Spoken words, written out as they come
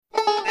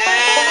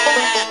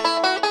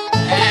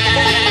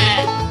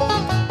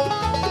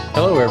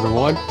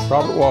everyone.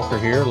 Robert Walker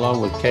here, along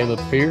with Caleb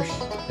Pierce,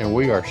 and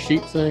we are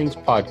Sheep Things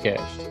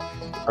Podcast.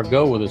 Our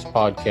goal with this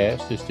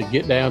podcast is to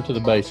get down to the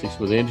basics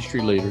with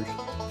industry leaders,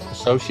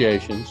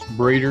 associations,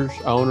 breeders,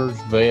 owners,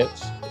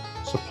 vets,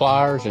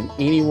 suppliers, and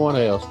anyone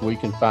else we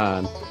can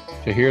find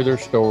to hear their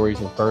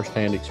stories and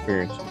firsthand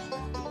experiences.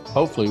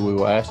 Hopefully, we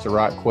will ask the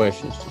right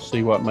questions to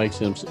see what makes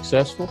them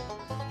successful,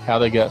 how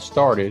they got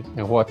started,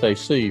 and what they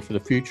see for the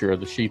future of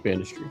the sheep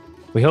industry.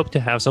 We hope to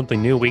have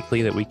something new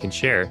weekly that we can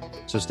share,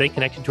 so stay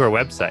connected to our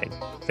website,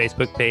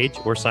 Facebook page,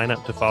 or sign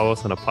up to follow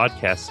us on a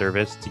podcast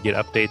service to get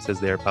updates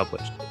as they are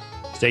published.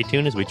 Stay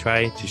tuned as we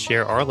try to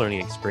share our learning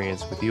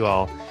experience with you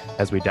all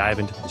as we dive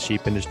into the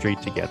sheep industry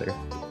together.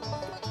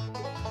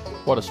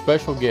 What a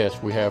special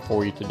guest we have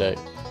for you today.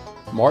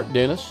 Mark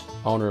Dennis,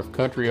 owner of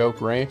Country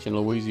Oak Ranch in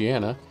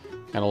Louisiana,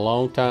 and a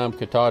longtime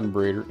Katahdin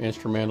breeder,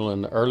 instrumental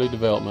in the early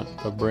development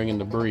of bringing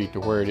the breed to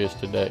where it is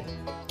today.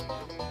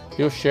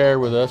 He'll share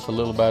with us a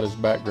little about his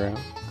background,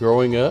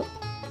 growing up,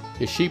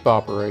 his sheep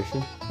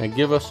operation, and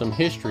give us some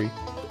history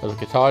of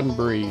the Katahdin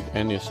breed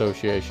and the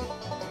association.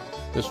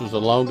 This was a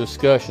long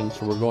discussion,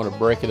 so we're going to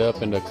break it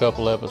up into a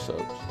couple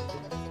episodes.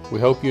 We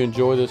hope you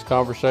enjoy this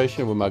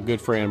conversation with my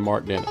good friend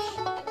Mark Dennis.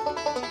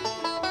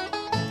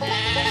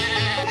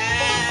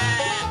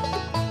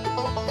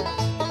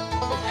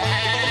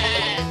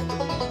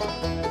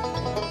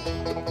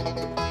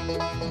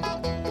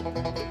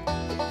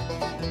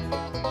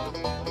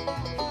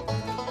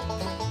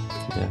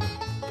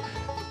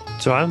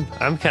 So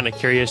I'm kind of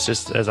curious,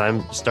 just as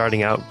I'm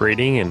starting out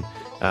breeding and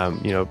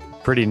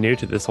pretty new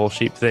to this whole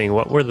sheep thing.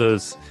 What were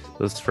those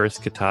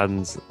first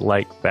Katahdins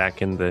like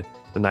back in the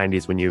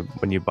 90s when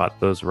you bought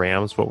those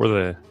rams? What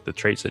were the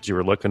traits that you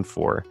were looking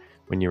for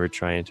when you were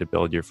trying to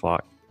build your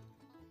flock?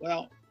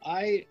 Well,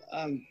 I'm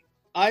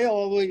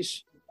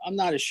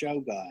not a show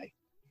guy,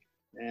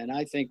 and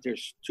I think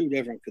there's two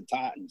different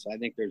Katahdins. I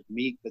think there's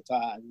meat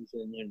Katahdins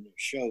and then there's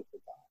show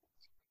Katahdins.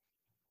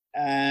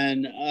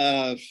 And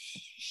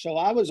so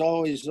I was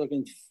always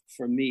looking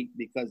for meat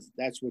because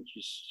that's what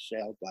you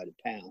sell by the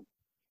pound.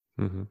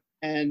 Mm-hmm.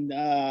 And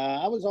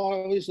I was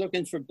always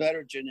looking for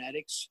better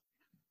genetics.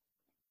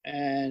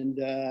 And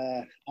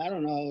I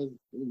don't know,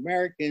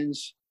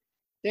 Americans,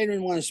 they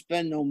didn't want to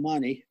spend no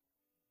money.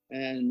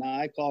 And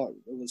I call it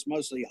was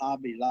mostly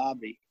Hobby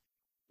Lobby.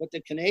 But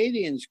the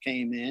Canadians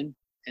came in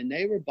and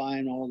they were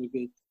buying all the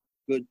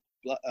good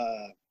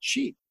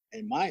sheep,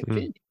 in my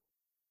opinion.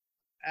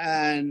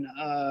 And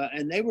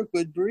they were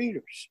good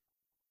breeders.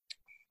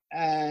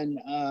 And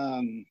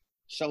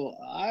so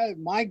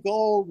my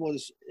goal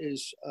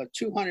is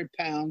 200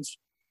 pounds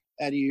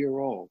at a year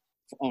old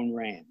on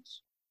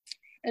rams.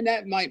 And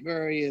that might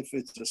vary if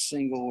it's a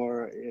single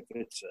or if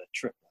it's a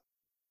triplet.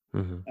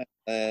 Mm-hmm.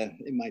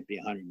 It might be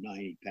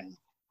 190 pounds.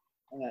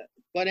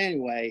 But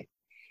anyway,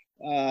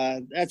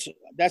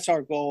 that's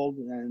our goal,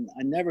 and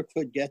I never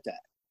could get that.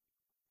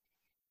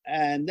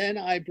 And then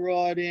I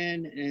brought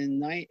in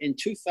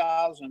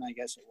 2000, I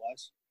guess it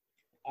was,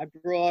 I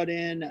brought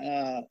in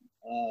a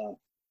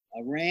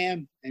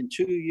ram and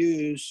two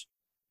ewes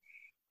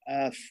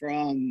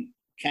from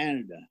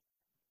Canada,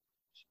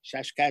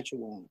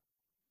 Saskatchewan.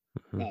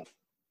 Mm-hmm. No,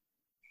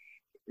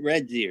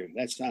 Red Deer.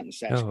 That's not in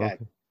Saskatchewan. Oh,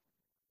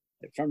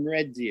 okay. From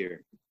Red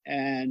Deer.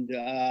 And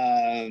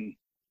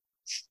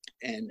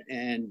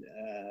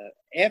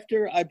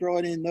after I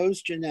brought in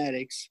those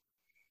genetics,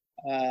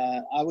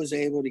 I was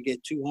able to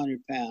get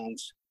 200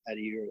 pounds at a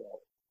year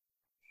old.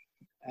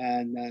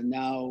 And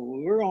now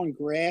we're on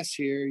grass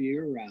here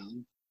year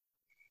round.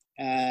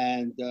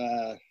 And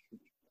I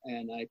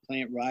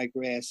plant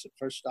ryegrass the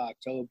 1st of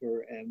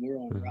October, and we're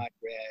on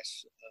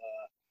ryegrass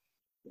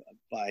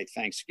by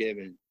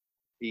Thanksgiving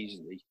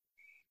easily.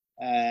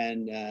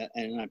 And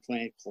I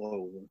plant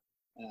clover.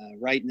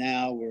 Right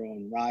now we're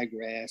on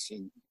ryegrass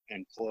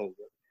and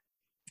clover.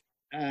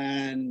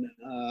 And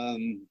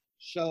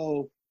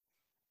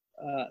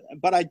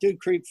but I do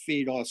creep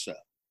feed also,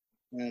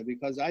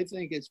 because I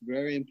think it's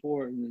very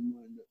important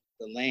when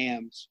the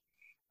lambs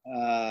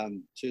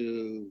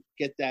to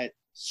get that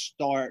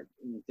start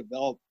and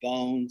develop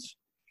bones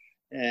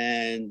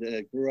and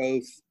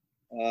growth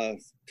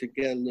to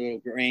get a little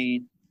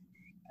grain.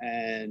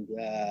 And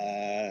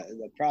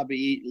they'll probably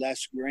eat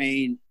less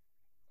grain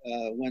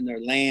when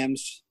they're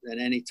lambs than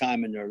any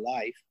time in their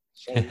life.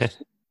 So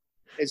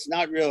it's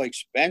not real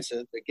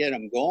expensive to get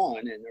them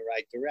going in the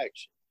right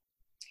direction.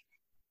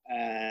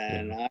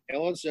 And I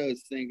also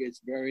think it's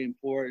very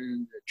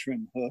important to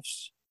trim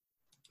hoofs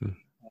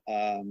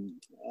on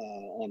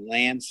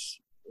lambs.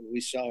 We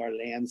sell our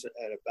lambs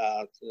at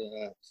about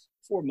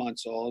 4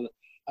 months old.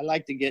 I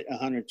like to get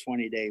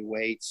 120-day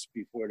weights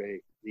before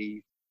they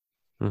leave.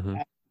 Mm-hmm.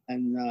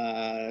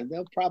 And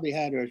they'll probably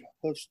have their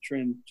hoofs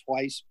trimmed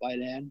twice by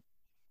then.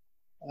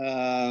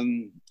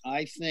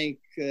 I think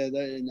that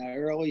in the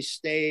early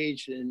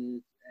stage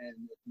and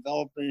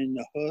developing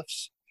the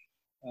hoofs,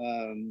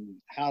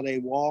 how they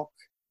walk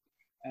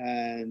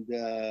and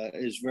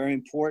is very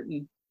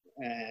important.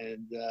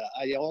 And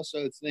I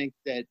also think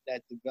that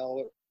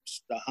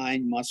develops the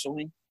hind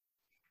muscling.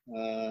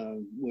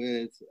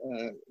 with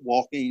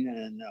walking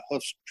and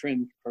hoofs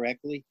trimmed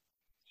correctly.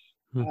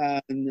 Hmm.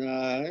 And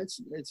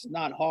it's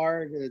not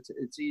hard.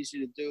 It's easy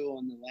to do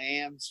on the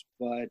lambs,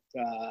 but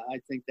I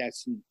think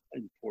that's an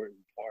important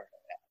part.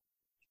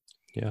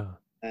 Yeah.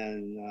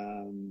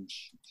 And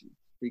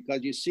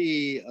because you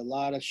see a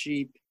lot of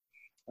sheep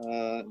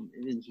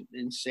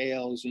in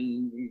sales,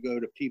 and you go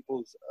to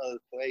people's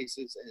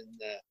places,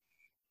 and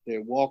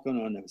they're walking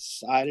on the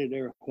side of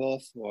their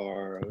hoof,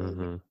 or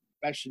Mm-hmm.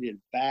 especially the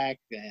back,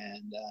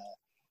 and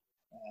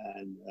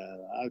a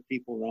lot of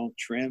people don't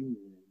trim.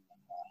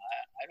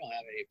 I don't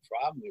have any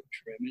problem with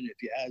trimming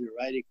if you have the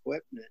right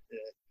equipment.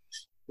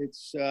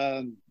 It's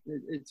a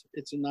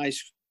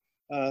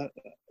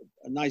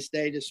nice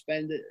day to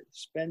spend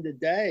a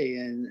day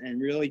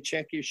and really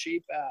check your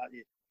sheep out,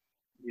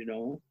 you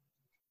know.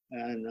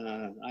 And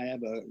I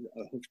have a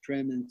hoof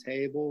trimming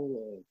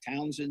table,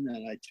 Townsend,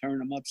 and I turn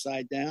them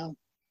upside down,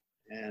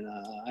 and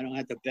I don't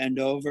have to bend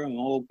over. I'm an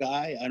old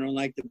guy. I don't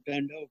like to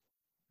bend over.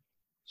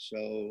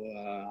 So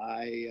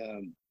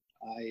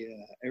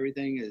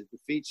everything is, the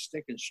feet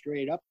sticking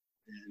straight up,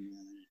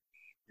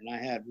 and I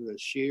have the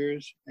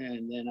shears,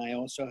 and then I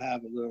also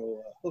have a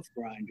little hoof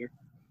grinder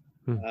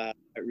Hmm.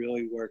 that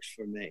really works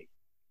for me.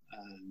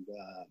 And,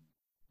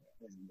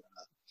 and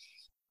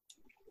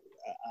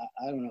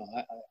I don't know.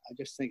 I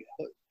just think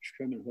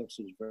trimming hoofs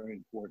is very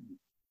important.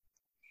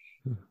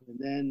 Hmm. And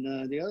then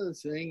the other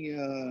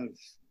thing,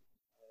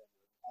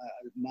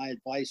 my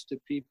advice to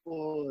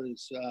people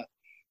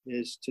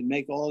is to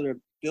make all their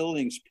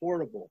buildings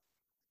portable,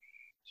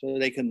 so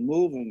they can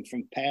move them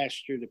from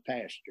pasture to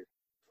pasture.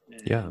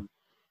 And Yeah.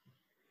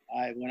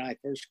 when I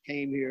first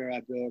came here,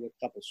 I built a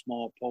couple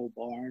small pole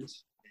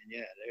barns, and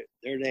yeah,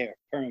 they're there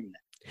permanent.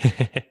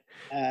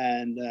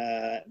 And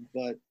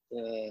but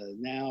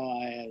now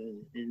I have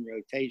in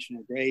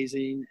rotational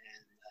grazing,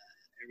 and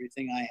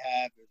everything I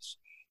have is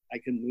I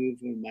can move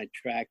with my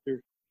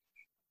tractor.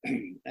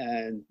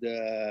 And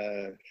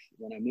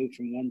when I move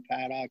from one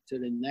paddock to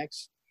the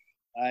next,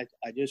 I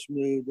just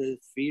move the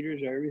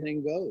feeders,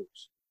 everything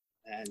goes.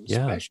 And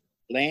Yeah. especially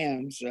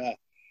lambs,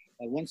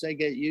 once they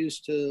get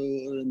used to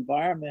the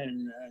environment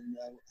and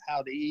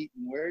how to eat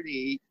and where to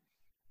eat,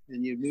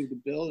 and you move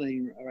the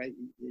building, all right,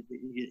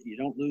 you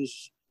don't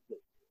lose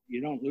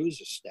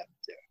a step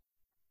there.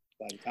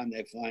 By the time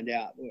they find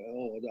out,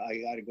 oh, I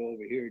got to go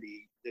over here to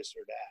eat this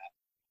or that.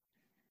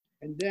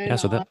 And Yeah.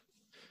 So that.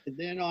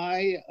 then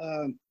I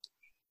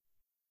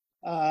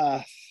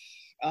uh,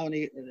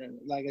 only,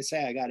 like I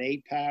say, I got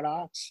 8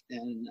 paddocks,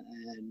 and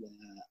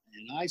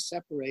I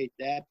separate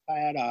that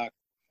paddock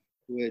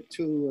with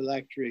 2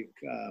 electric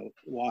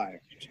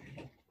wires.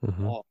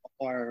 Mm-hmm. All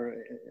our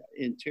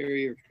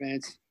interior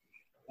fence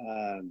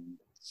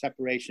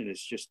separation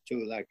is just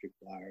 2 electric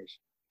wires,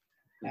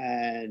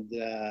 and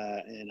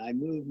I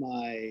move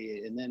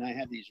and then I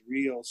have these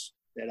reels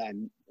that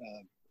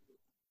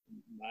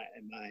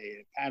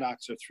my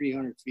paddocks are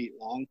 300 feet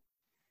long,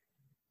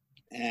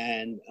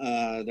 and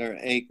they're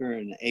acre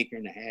and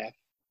a half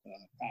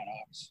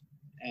paddocks,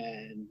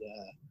 and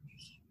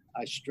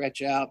I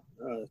stretch out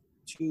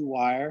 2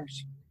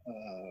 wires,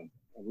 a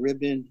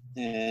ribbon,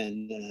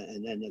 and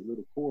then a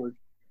little cord,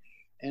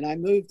 and I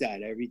move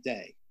that every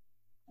day.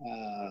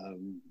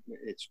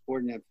 It's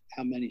according to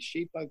how many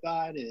sheep I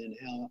got and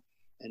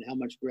how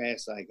much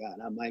grass I got.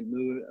 I might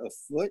move it a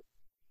foot,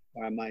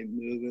 or I might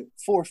move it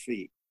 4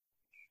 feet.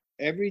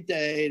 Every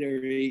day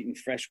they're eating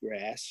fresh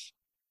grass.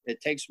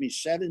 It takes me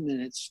 7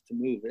 minutes to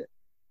move it.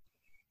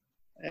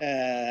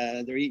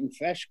 They're eating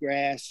fresh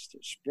grass,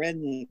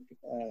 spreading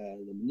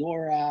the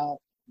manure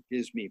out. It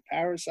gives me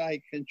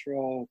parasite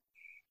control,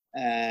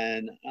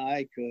 and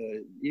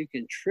you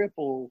can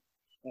triple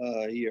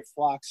your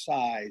flock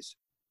size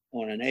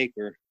on an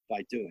acre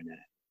by doing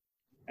that.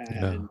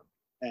 Yeah.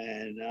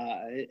 And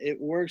it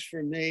works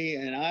for me,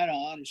 and I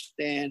don't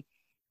understand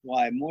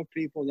why more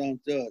people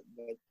don't do it.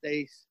 But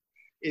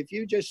if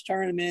you just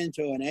turn them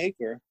into an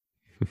acre,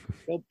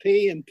 they'll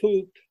pee and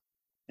poop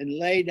and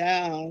lay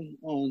down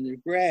on the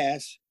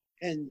grass,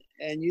 and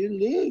you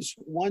lose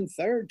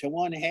 1/3 to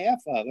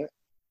 1/2 of it,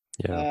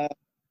 Yeah.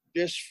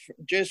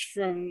 just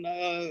from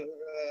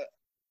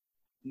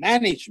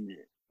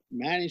management.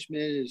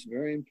 Management is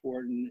very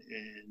important,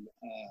 and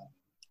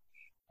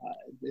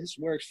this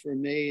works for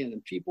me.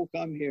 And people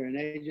come here and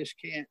they just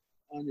can't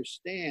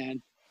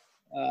understand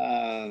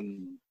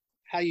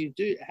how you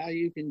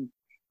can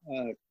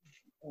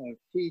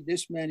feed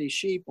this many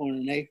sheep on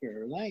an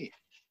acre of land.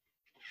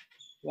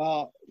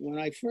 Well, when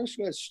I first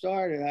got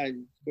started,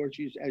 of course,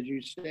 as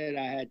you said,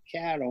 I had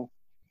cattle,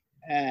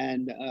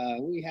 and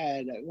we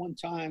had at one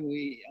time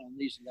on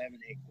these 11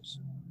 acres,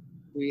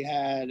 we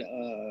had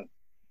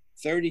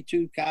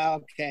 32 cow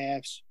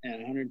calves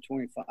and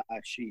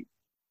 125 sheep.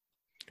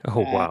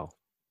 Oh And, wow.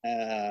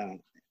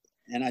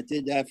 and I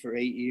did that for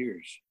 8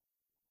 years.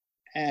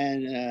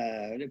 And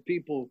the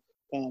people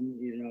come,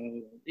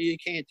 you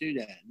can't do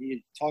that.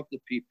 You talk to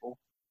people.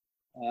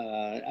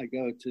 I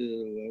go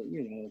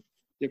to,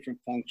 different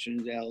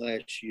functions,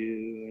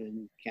 LSU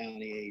and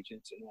county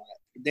agents and all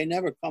that. They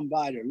never come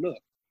by to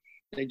look.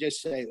 They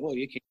just say, "Oh,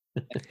 you can't."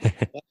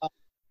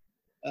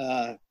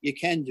 You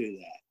can do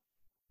that,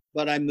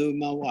 but I move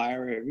my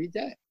wire every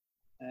day,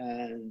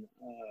 and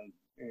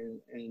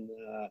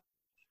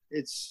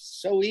it's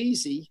so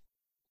easy.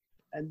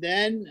 And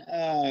then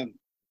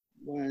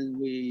when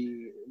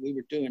we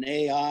were doing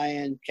AI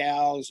and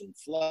cows and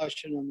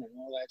flushing them and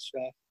all that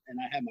stuff, and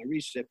I had my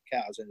recip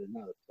cows at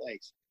another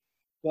place,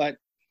 but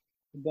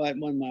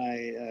when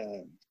my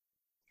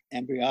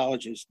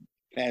embryologist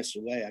passed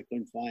away, I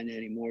couldn't find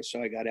any more,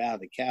 so I got out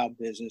of the cow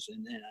business,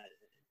 and then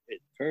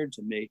it occurred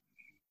to me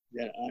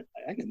that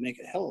I can make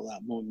a hell of a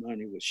lot more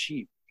money with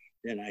sheep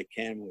than I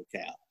can with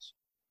cows.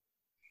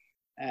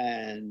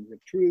 And to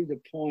prove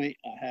the point,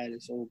 I had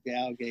this old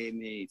gal gave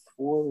me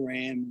 4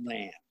 ram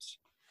lambs.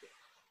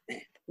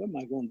 What am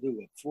I going to do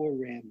with 4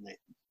 ram lambs?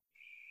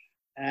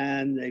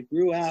 And they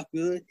grew out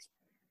good.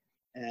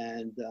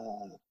 And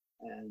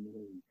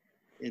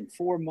in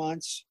 4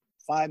 months,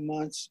 5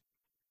 months,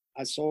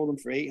 I sold them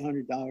for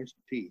 $800 a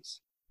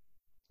piece.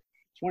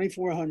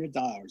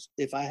 $2,400.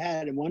 If I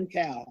had 1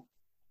 cow,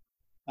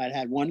 I'd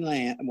had 1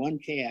 lamb, 1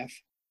 calf,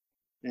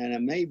 and I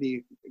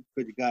maybe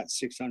could have got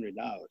 $600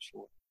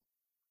 for it.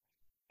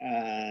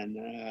 And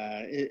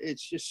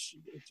it's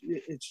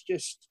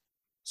just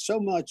so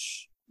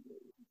much.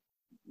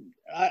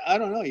 I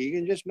don't know. You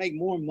can just make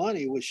more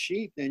money with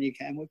sheep than you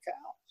can with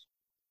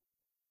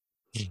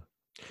cows.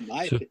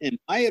 In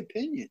my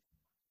opinion.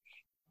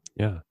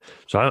 Yeah.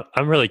 So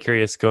I'm really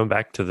curious, going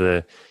back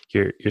to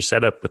your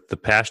setup with the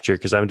pasture,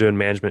 because I'm doing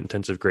management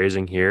intensive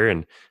grazing here,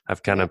 and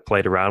I've kind of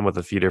played around with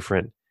a few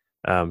different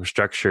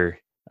structure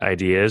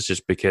ideas,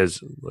 just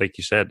because, like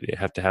you said, you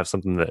have to have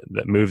something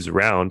that moves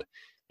around.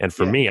 And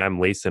for me, I'm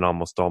leasing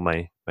almost all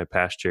my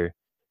pasture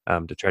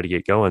to try to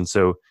get going.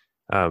 So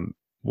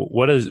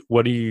what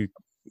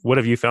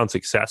have you found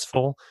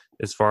successful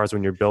as far as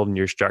when you're building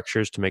your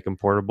structures to make them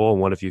portable, and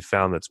what have you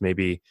found that's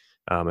maybe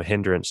a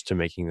hindrance to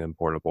making them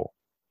portable?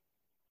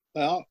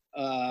 Well,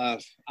 I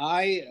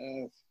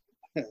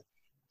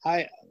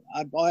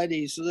buy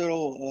these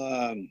little,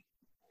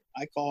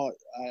 I call it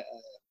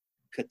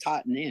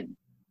Katatin in,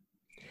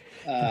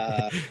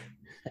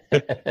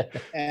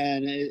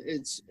 and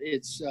it's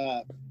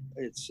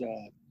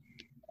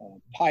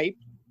pipe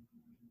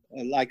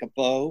like a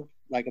bow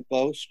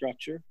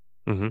structure,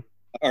 mm-hmm.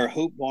 or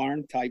hoop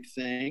barn type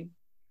thing.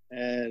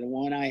 The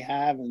one I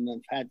have and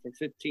I've had for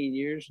 15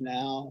 years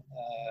now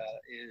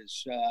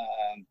is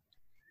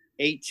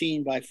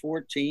 18 by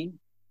 14,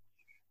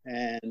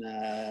 and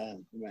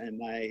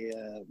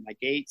my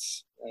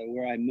gates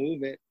where I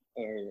move it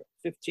are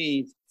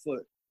 15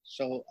 foot,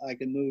 so I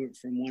can move it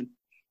from one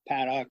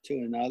paddock to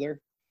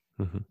another.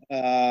 Mm-hmm.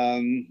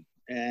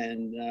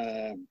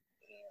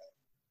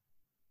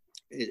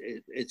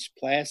 It's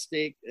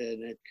plastic,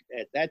 and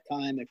at that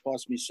time it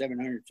cost me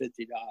 $750,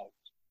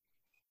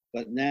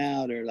 but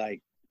now they're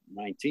like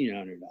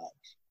 $1,900.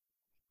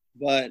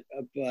 But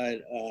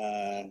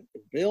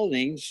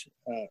buildings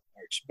are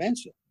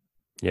expensive.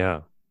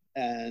 Yeah.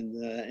 And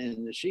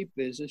in the sheep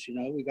business,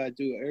 we got to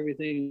do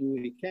everything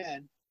we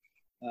can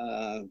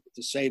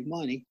to save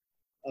money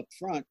up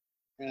front.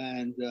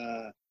 And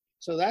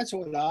so that's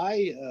what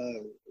I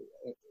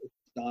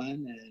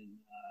done. And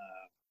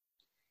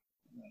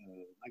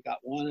I got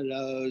one of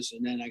those,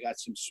 and then I got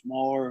some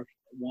smaller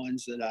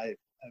ones that I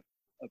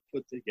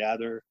put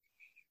together.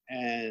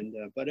 And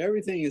but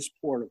everything is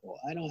portable.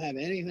 I don't have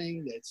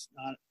anything that's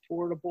not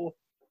portable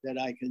that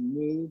I can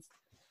move.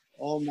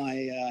 All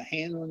my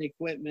handling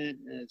equipment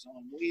is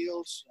on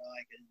wheels, so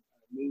I can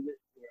move it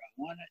where I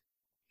want it.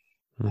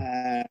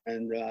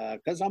 And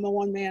because I'm a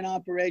one-man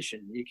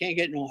operation, you can't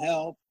get no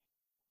help,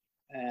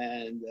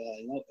 and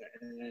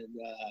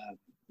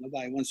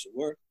nobody wants to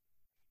work.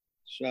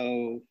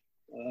 So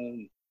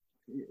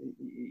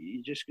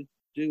you just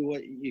do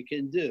what you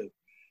can do.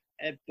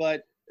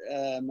 But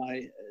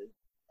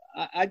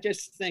I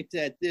just think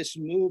that this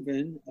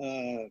moving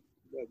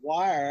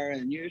wire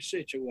in your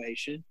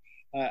situation,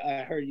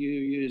 I heard you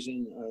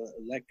using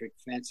electric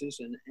fences,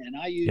 and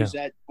I use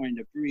that during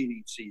the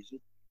breeding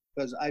season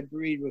because I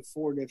breed with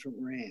 4 different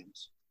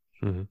rams.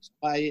 Mm-hmm. So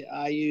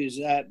I use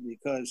that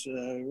because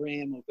a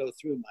ram will go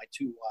through my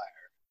 2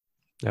 wire.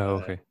 Oh,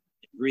 okay.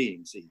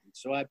 Breeding season,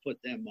 so I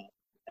put them up,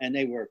 and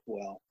they work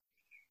well.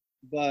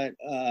 But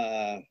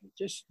I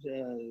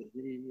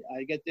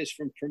get this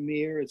from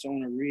Premier. It's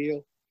on a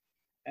reel,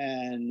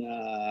 and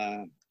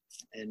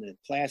the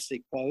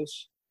plastic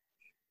posts,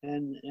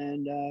 and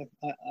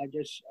I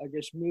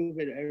just move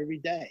it every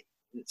day,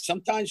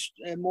 sometimes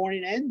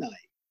morning and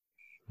night,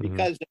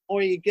 because the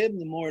more you give them,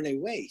 the more they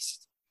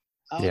waste.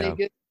 I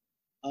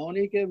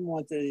only give them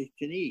what they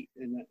can eat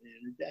in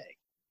a day,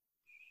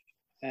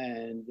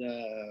 and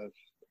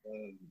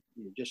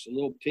just a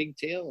little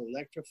pigtail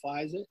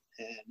electrifies it,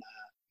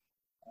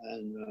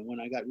 and when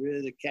I got rid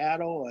of the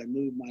cattle, I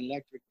moved my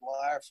electric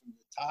wire from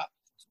the top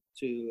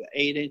to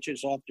 8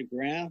 inches off the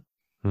ground.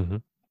 Mm-hmm.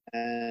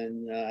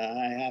 And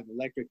I have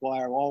electric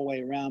wire all the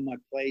way around my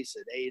place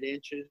at 8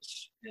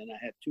 inches, and I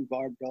have 2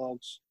 guard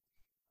dogs,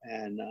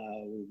 and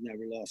we've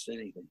never lost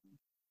anything.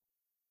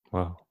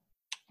 Wow.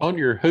 On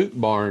your hoop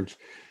barns,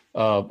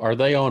 are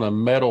they on a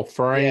metal Yeah.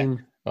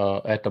 frame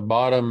at the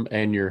bottom,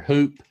 and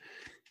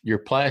your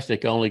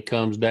plastic only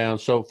comes down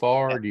so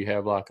far? Do you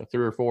have like a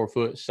 3 or 4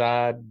 foot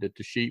side that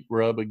the sheep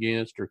rub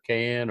against or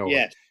can, or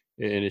Yes.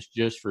 and it's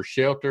just for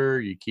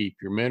shelter? You keep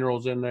your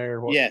minerals in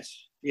there? What?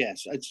 Yes.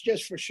 Yes. It's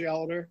just for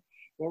shelter.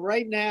 Well,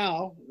 right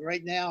now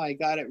I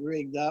got it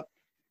rigged up.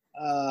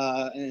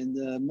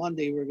 And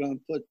Monday we're going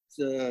to put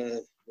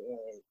the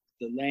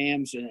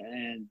lambs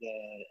and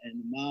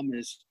the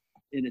mamas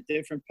in a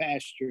different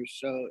pasture.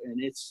 So,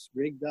 and it's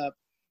rigged up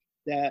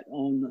that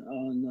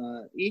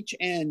on each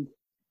end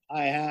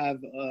I have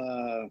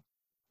what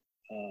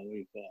do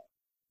you call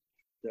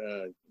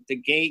it? The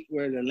gate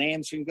where the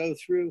lambs can go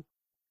through.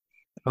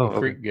 Oh, okay.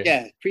 Creek gate.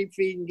 Yeah, creep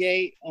feeding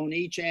gate on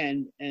each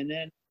end, and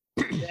then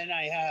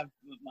I have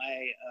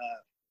my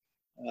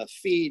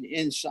feed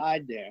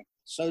inside there,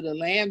 so the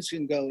lambs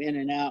can go in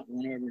and out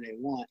whenever they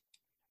want,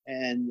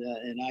 and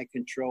I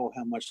control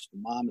how much the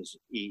mamas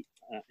eat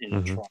in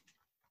a truck,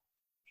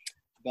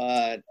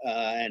 but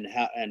and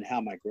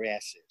how my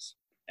grass is,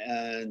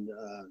 and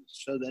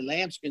so the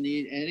lambs can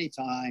eat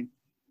anytime,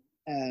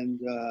 and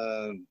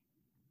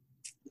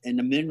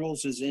the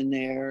minerals is in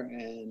there,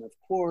 and of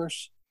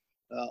course,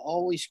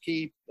 always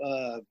keep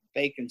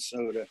baking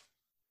soda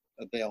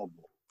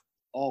available,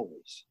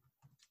 always.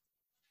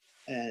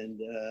 And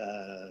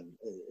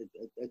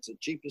it's the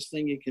cheapest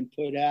thing you can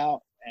put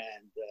out,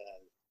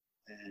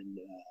 and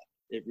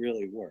it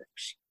really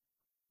works.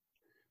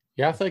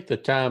 Yeah, I think the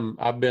time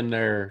I've been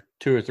there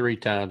 2 or 3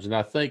 times, and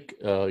I think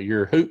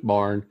your hoop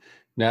barn,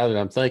 now that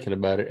I'm thinking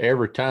about it,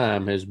 every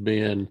time has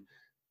been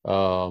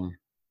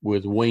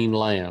with weaned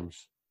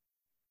lambs.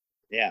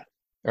 Yeah.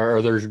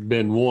 Or there's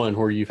been one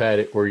where you've had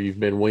it where you've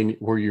been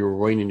where you were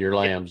weaning your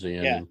lambs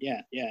in. I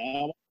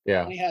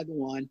only had the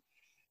one,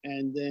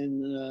 and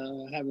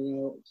then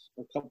having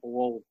a couple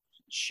old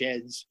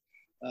sheds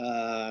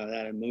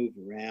that I move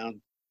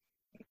around.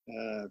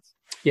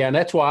 Yeah, and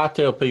that's why I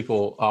tell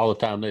people all the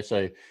time. They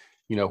say,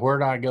 where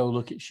do I go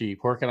look at sheep?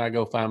 Where can I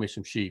go find me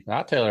some sheep? And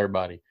I tell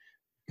everybody,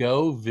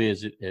 go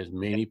visit as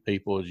many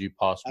people as you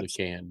possibly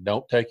can.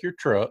 Don't take your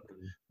truck.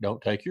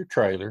 Don't take your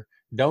trailer.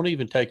 Don't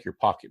even take your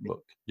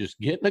pocketbook. Just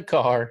get in the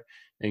car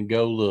and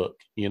go look,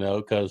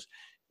 because,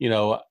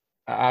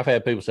 I've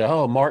had people say,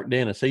 oh, Mark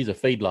Dennis, he's a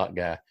feedlot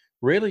guy.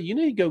 Really? You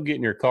need to go get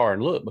in your car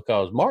and look,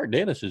 because Mark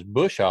Dennis is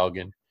bush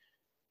hogging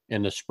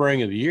in the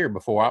spring of the year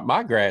before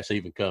my grass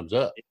even comes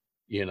up,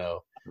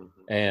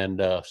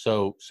 and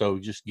so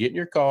just get in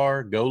your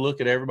car, go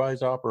look at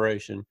everybody's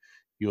operation.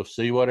 You'll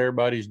see what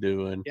everybody's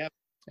doing. Yep.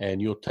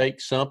 And you'll take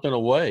something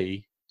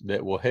away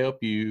that will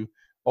help you,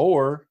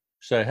 or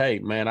say, hey,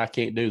 man, I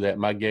can't do that.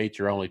 My gates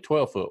are only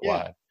 12 foot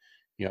wide.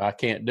 I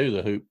can't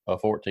do a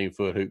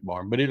 14-foot hoop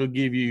barn, but it'll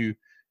give you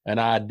an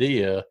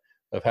idea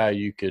of how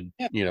you could,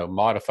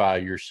 modify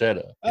your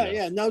setup.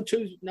 Yeah. No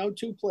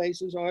two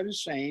places are the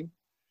same.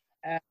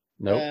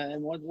 Nope.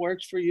 And what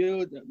works for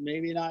you,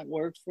 maybe not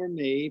works for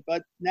me.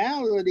 But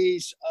now with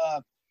these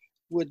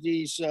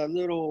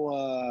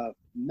little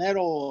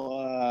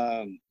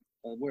metal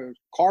where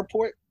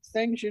carport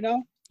things,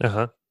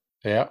 Yeah.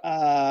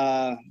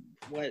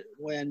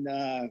 When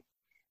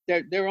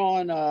they're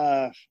on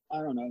I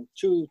don't know,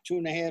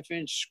 2.5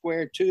 inch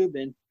square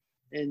tubing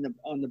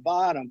on the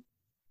bottom.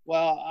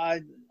 Well,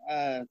 I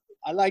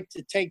like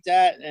to take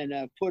that and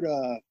put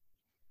a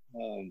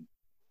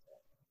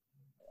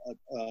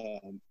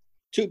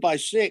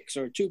 2x6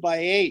 or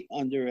 2x8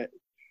 under it,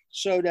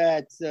 so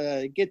that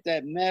get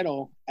that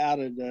metal out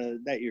of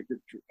that you're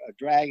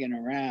dragging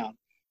around,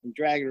 and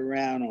drag it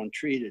around on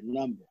treated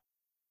lumber.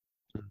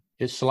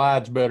 It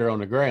slides better on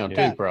the ground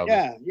too, probably.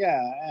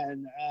 Yeah,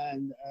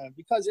 and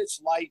because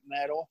it's light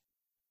metal,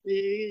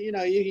 you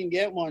can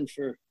get one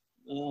for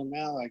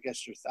now I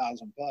guess they're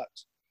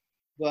 $1,000,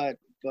 but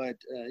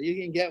you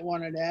can get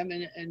one of them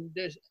and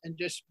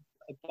just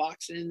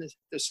box it in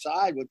the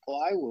side with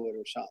plywood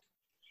or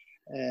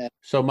something.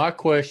 So my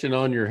question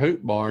on your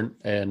hoop barn,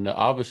 and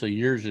obviously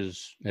yours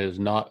has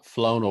not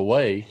flown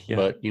away,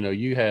 but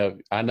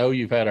I know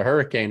you've had a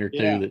hurricane or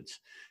two that's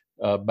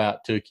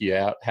about took you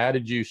out. How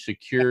did you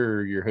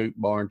secure your hoop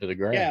barn to the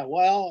ground? Yeah,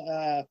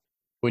 well,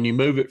 when you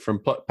move it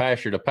from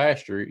pasture to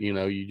pasture,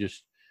 you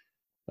just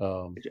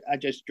I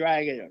just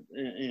drag it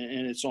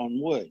and it's on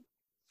wood.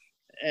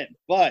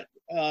 But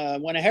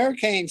when a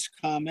hurricane's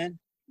coming,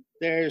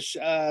 there's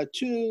 4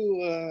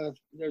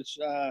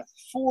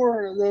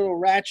 little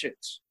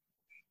ratchets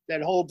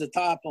that hold the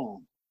top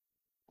on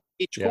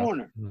each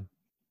corner.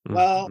 Mm-hmm.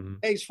 Well,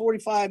 it takes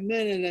 45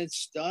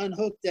 minutes to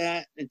unhook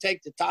that and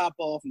take the top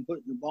off and put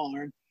it in the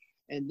barn.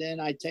 And then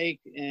I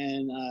take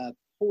and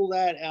pull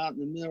that out in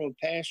the middle of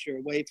pasture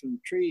away from the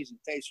trees in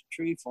case the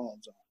tree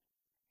falls on.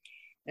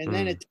 And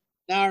then it takes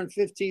an hour and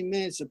 15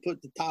 minutes to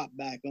put the top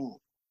back on.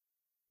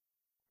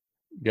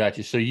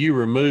 Gotcha. So you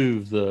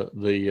remove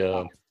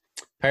the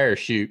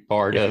parachute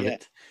part of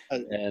it,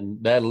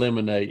 and that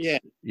eliminates.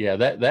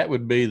 That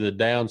would be the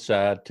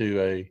downside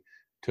to a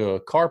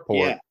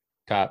carport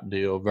type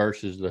deal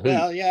versus the hoop.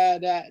 Well,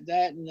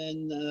 that and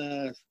then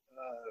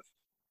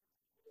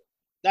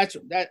that's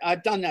that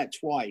I've done that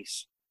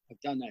twice. I've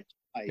done that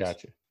twice,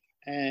 Gotcha.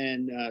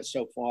 and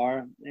so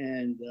far,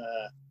 and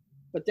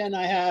but then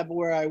I have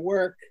where I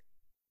work,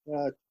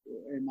 uh,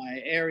 in my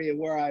area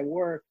where I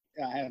work,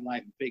 I have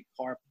like a big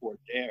carport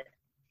there,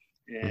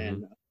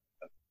 Mm-hmm.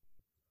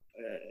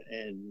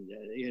 and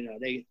you know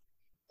they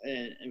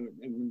and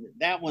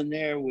that one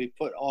there we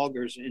put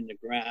augers in the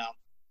ground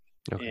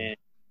Okay. and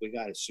we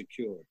got it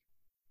secured.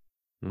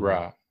 Mm-hmm.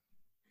 Right.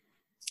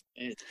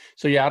 And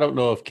So yeah, I don't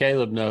know if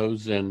Caleb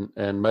knows, and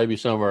maybe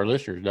some of our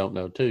listeners don't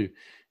know too.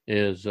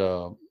 Is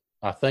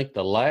I think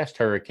the last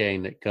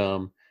hurricane that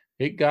come,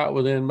 it got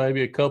within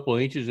maybe a couple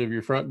of inches of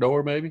your front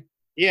door, maybe.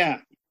 yeah,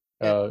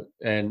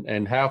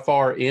 And how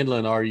far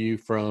inland are you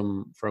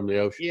from the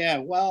ocean? yeah.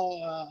 Well,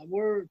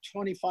 we're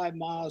 25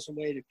 miles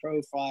away to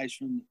Crow Flies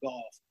from the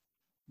Gulf,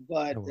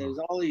 but Oh, wow. there's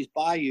all these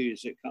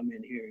bayous that come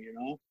in here, you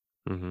know.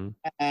 Mm-hmm.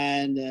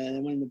 And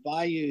when the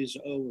bayous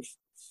over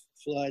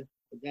flood,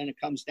 then it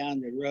comes down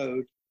the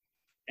road,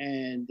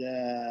 and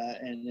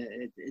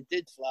it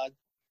did flood.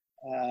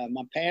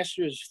 My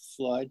pastures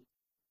flood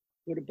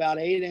with about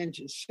 8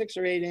 inches, 6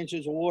 or 8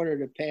 inches of water.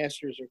 The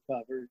pastures are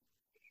covered,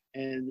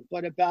 and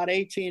but about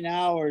 18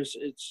 hours,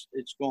 it's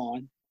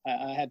gone.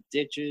 I have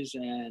ditches,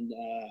 and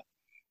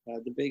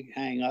the big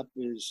hang up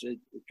is it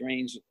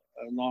drains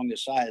along the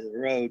side of the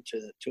road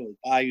to a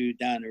bayou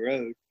down the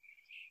road,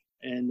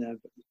 and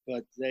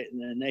but they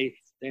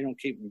don't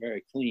keep them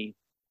very clean.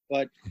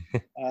 But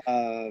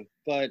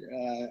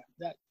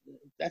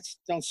that's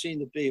don't seem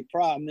to be a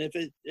problem.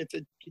 If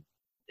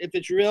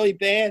it's really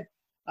bad,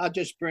 I'll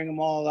just bring them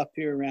all up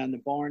here around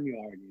the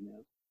barnyard, you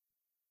know.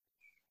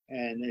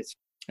 And it's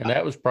And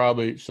that's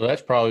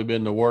probably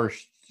been the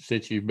worst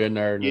since you've been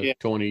there in the yeah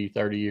 20,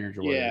 30 years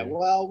or yeah. whatever.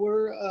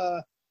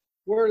 Well,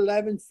 we're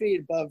 11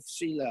 feet above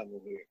sea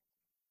level here.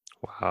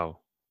 Wow.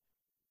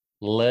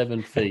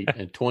 11 feet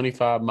and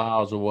 25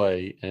 miles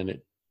away, and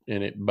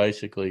it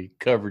basically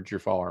covered your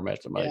farm.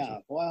 That's amazing. Yeah.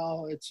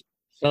 Well, it's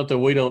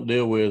Something we don't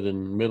deal with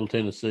in Middle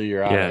Tennessee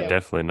or Yeah, Idaho.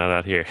 definitely not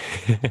out here.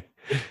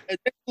 this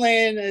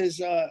land is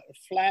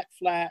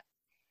flat.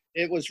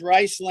 It was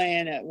rice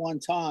land at one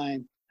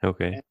time.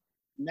 Okay.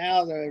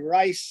 Now the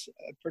rice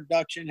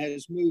production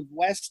has moved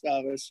west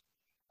of us,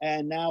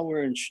 and now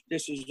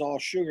this is all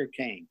sugar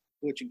cane,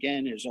 which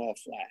again is all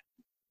flat.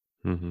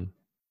 Mm-hmm.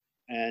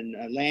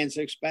 And land's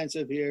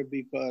expensive here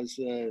because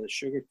the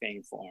sugar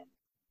cane farm.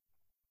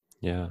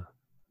 Yeah.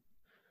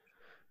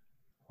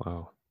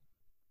 Wow.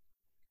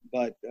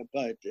 But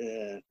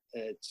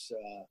it's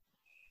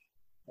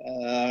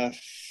the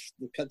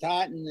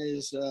katahdin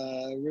is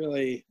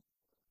really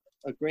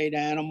a great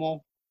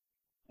animal.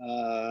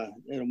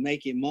 It'll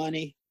make you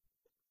money,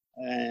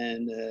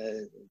 and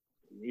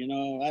you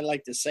know, I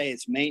like to say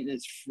it's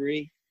maintenance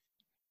free.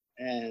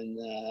 And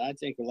I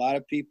think a lot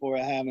of people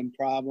are having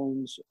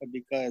problems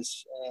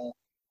because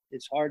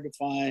it's hard to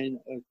find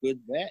a good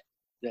vet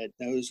that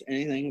knows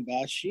anything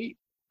about sheep.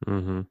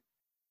 Mm-hmm.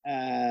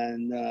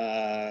 And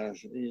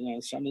you know,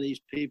 some of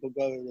these people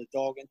go to the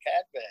dog and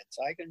cat vets.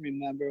 I can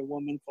remember a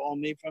woman called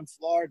me from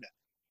Florida,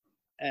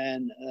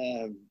 and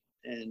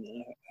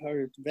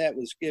her vet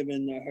was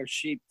giving her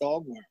sheep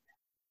dog worm.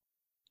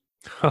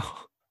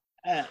 Oh.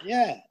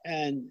 Yeah,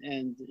 and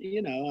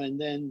you know,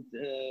 and then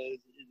the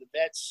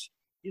vets,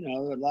 you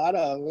know, a lot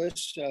of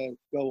us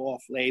go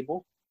off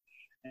label,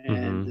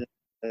 Mm-hmm.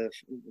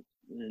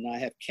 and I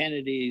have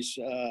Kennedy's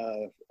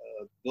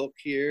book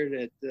here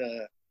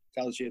that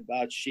tells you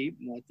about sheep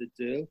and what to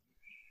do,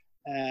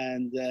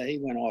 and he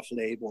went off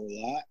label a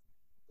lot,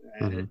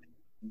 and,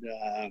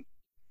 Mm-hmm.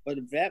 but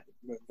a vet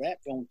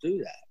don't do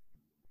that.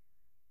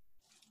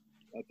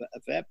 A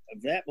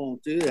vet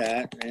won't do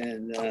that,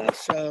 and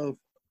so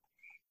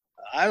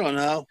I don't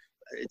know.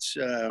 It's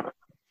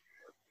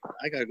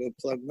I gotta go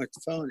plug my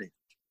phone in.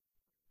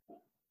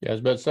 Yeah, I was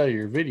about to say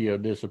your video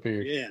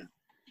disappeared.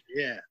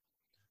 Yeah,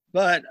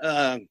 but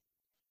I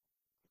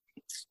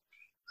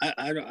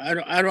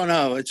don't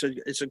know.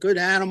 It's a good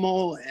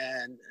animal,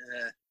 and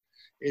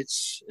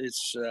it's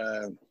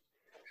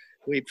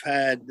we've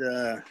had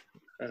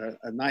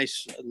a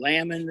nice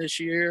lambing this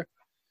year.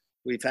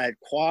 We've had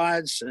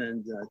quads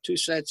and 2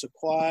 sets of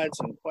quads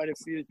and quite a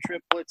few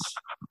triplets.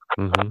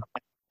 Mm-hmm.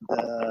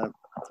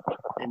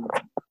 And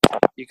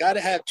you got to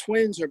have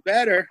twins or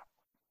better,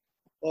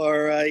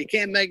 or you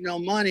can't make no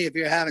money if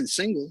you're having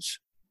singles.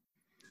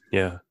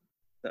 Yeah.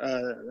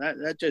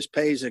 That just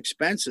pays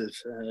expensive.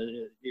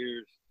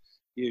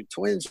 Your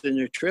twins and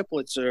your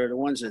triplets are the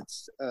ones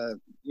that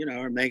you know,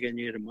 are making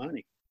you the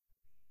money.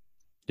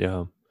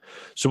 Yeah.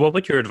 So what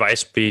would your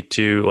advice be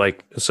to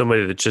like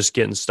somebody that's just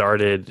getting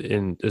started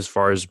in as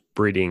far as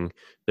breeding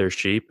their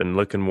sheep and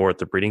looking more at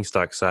the breeding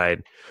stock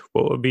side?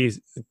 What would be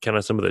kind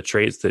of some of the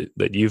traits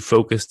that you've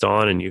focused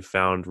on and you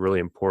found really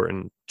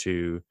important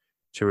to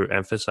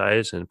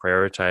emphasize and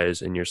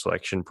prioritize in your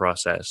selection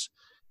process?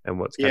 And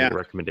what's kind of your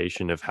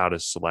recommendation of how to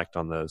select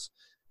on those?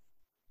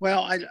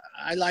 Well,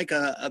 I like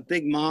a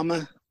big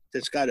mama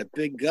that's got a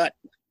big gut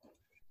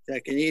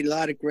that can eat a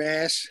lot of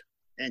grass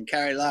and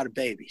carry a lot of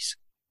babies.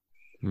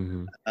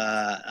 Mm-hmm.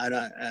 I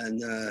don't,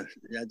 and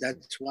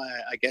that's why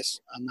I guess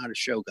I'm not a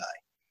show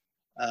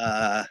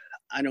guy.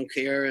 I don't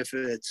care if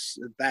it's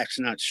the back's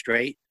not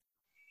straight,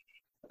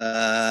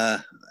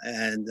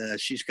 and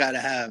she's got to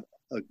have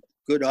a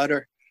good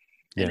udder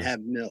and Yeah.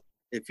 have milk.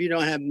 If you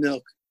don't have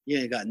milk, you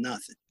ain't got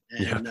nothing.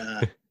 And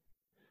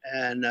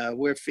Yeah.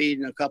 we're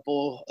feeding a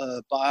couple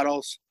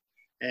bottles,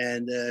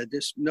 and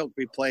this milk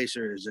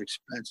replacer is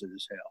expensive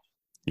as hell.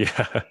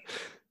 Yeah.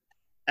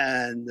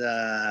 And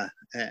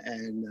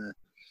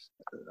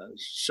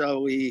so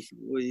we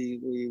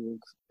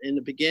in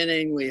the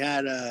beginning we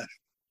had a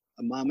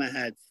mama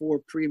had 4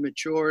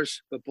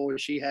 prematures before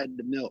she had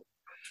the milk,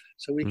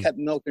 so we kept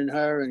milking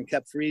her and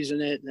kept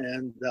freezing it,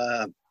 and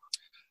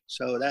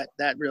so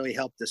that really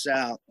helped us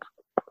out.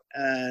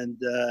 And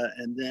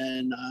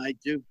then I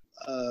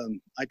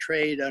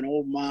trade an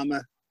old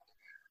mama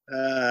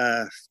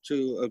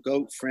to a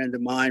goat friend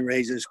of mine,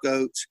 raises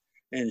goats,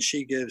 and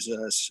she gives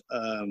us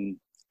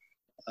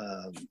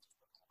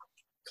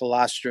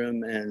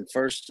colostrum and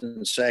first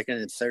and second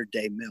and third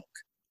day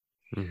milk.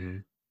 Mm-hmm.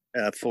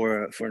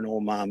 For an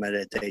old mama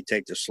that they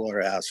take to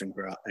slaughterhouse and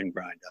grind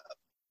up.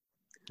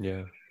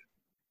 Yeah.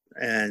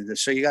 And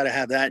so you got to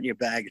have that in your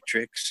bag of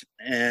tricks.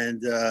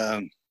 And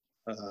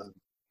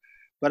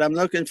but I'm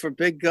looking for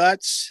big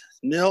guts,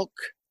 milk,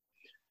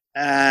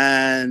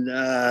 and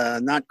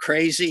not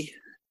crazy.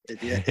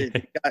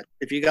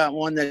 If you got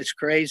one that's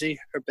crazy,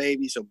 her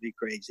babies will be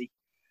crazy.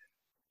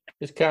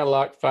 It's kind of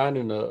like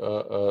finding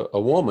a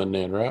woman,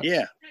 then, right?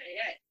 Yeah,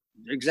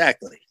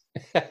 exactly.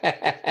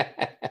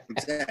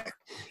 Exactly.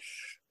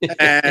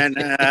 And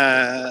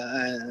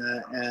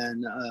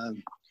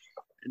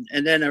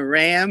then a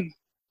ram.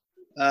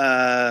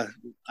 I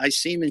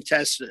semen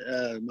test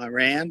my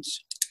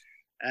rams,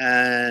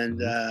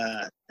 and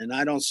I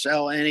don't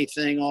sell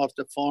anything off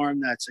the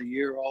farm that's a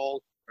year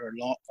old or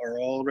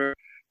older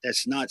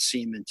that's not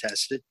semen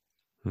tested,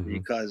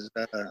 because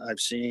I've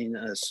seen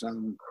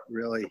some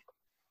really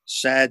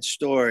sad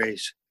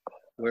stories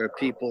where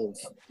people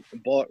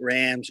bought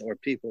rams or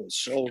people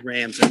sold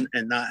rams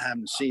and not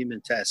having semen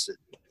tested.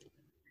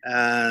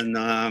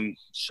 And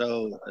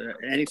so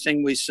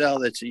anything we sell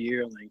that's a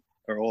yearling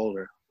or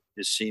older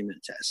is semen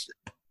tested.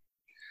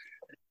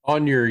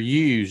 On your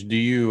ewes, do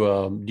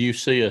you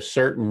see a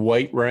certain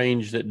weight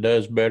range that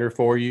does better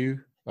for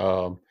you?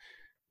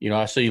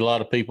 I see a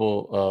lot of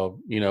people,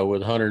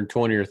 with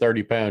 120 or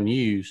 30 pound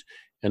ewes,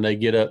 and they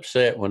get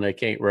upset when they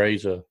can't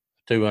raise a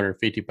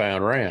 250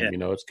 pound ram.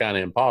 Yeah. It's kind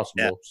of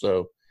impossible. Yeah.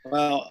 So,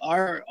 well,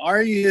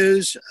 our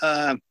ewes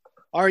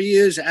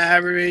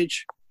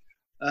average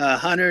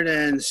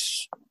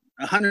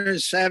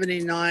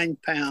 179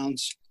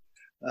 pounds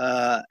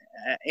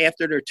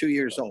after they're 2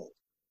 years old.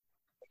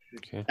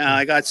 Okay. Now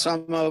I got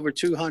some over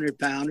 200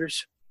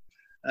 pounders,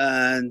 but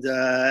I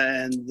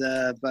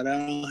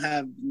don't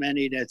have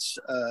many that's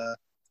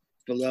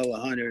below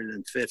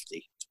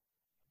 150,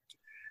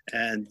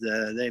 and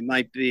they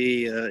might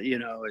be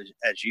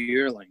as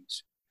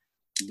yearlings,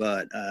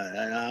 but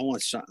I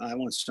want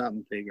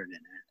something bigger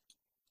than that,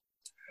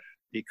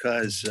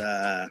 because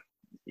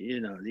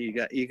you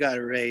got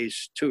to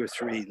raise 2 or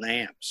 3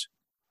 lambs,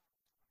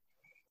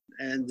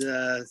 and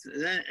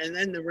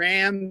then the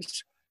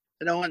rams.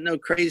 I don't want no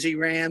crazy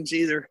rams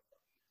either.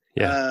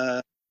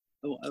 Yeah.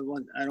 I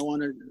don't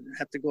want to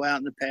have to go out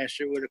in the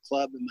pasture with a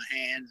club in my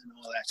hands and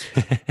all that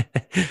stuff.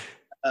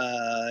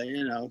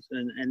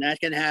 And that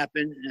can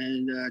happen,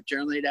 and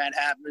generally that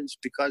happens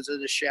because of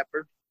the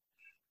shepherd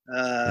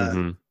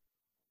or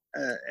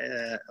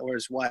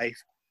his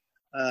wife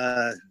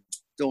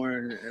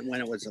when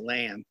it was a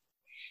lamb,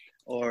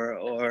 or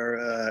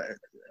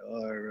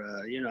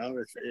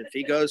if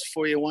he goes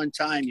for you one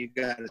time, you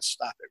got to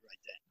stop it right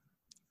then.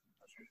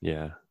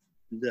 Yeah.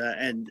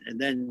 And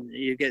then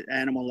you get an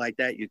animal like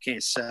that, you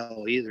can't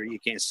sell either. You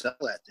can't sell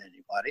that to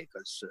anybody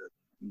because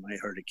you might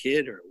hurt a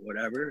kid or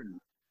whatever.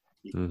 And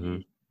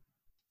you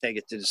take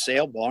it to the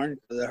sale barn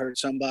to hurt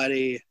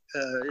somebody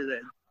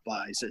that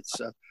buys it.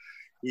 So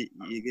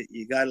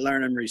you got to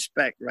learn them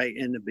respect right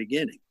in the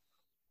beginning.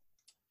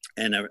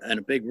 And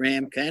a big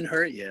ram can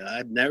hurt you.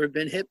 I've never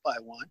been hit by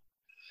one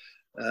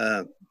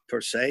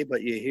per se,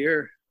 but you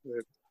hear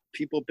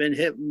people been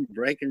hit and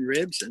breaking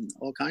ribs and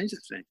all kinds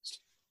of things.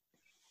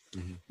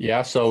 Yeah,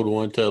 I sold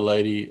one to a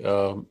lady.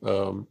 A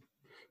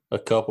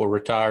couple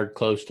retired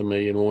close to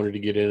me and wanted to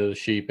get into the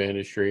sheep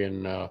industry,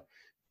 and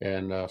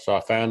so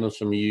I found them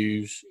some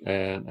ewes,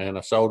 and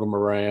I sold them a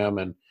ram,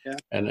 and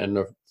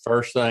the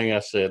first thing I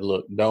said,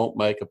 look, don't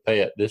make a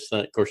pet. This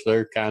thing, of course,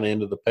 they're kind of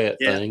into the pet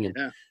thing,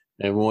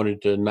 and wanted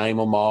to name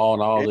them all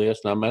and all this.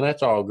 And I mean,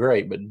 that's all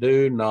great, but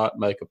do not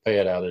make a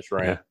pet out of this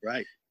ram. Yeah,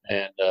 right.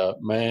 And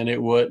man,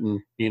 it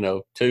wasn't,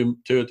 2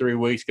 or 3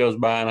 weeks goes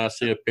by and I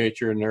see a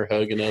picture and they're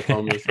hugging up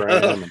on this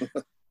ram.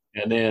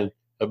 And then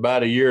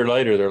about a year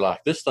later, they're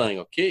like, this thing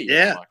will kill you.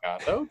 Yeah. I'm like, I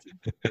told you.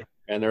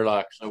 And they're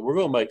like, so we're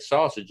going to make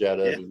sausage out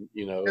of him.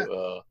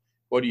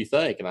 What do you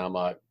think? And I'm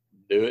like,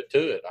 do it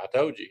to it. I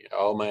told you.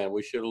 Oh man,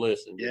 we should have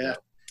listened. Yeah.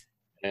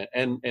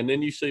 And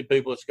then you see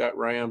people that's got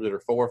rams that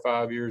are 4 or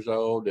 5 years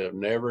old that have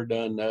never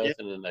done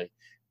nothing, and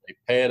they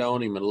pet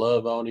on him and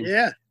love on him.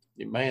 Yeah.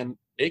 Man,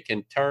 it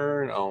can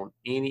turn on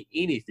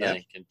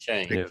anything can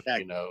change, Exactly.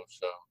 you know.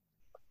 So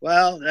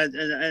well, and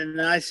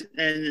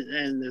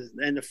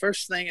the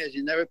first thing is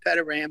you never pet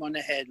a ram on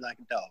the head like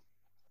a dog.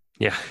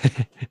 Yeah.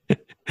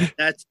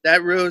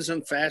 That ruins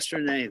them faster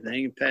than anything.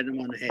 You pet them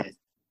on the head.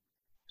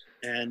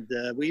 And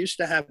we used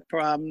to have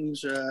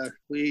problems.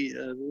 We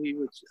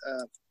would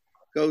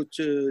go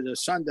to the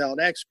Sunbelt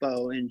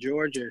Expo in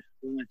Georgia.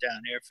 We went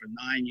down there for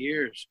 9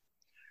 years,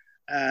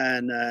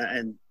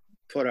 and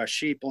put our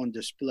sheep on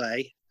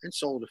display and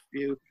sold a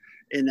few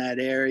in that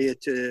area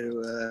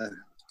to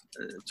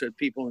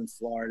people in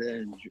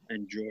Florida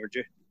and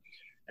Georgia,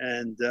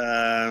 and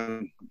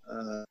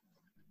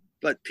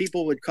but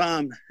people would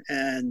come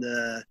and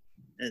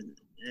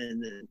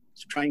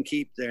try and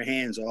keep their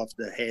hands off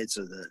the heads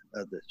of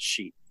the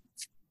sheep.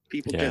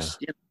 People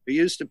just are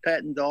used to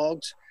petting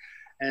dogs,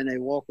 and they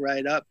walk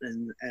right up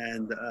and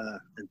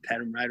pet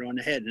them right on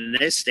the head, and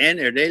they stand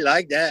there. They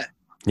like that.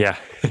 Yeah.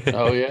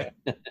 oh yeah.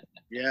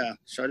 Yeah.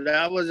 So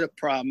that was a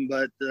problem,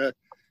 but there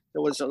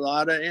was a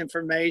lot of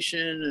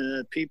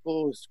information.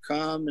 People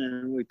come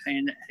and we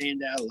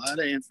hand out a lot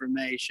of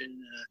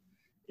information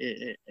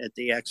at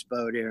the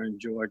expo there in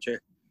Georgia,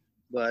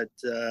 but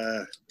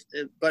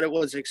it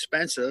was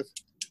expensive.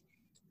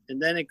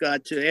 And then it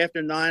got to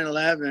after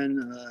 9/11,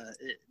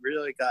 it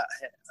really got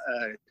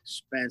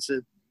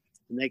expensive.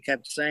 And they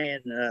kept saying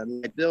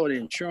liability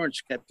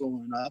insurance kept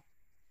going up,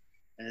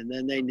 and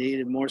then they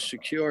needed more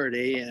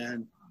security.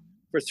 And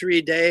for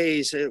 3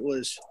 days, it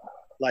was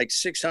like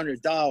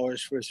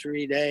 $600 for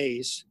 3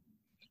 days.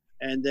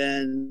 And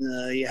then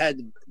you had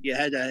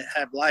to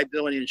have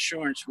liability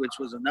insurance, which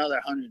was another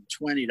 $120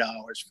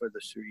 for the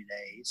 3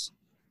 days.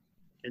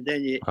 And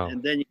then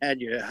you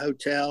had your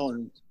hotel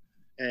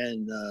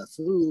and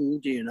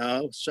food, you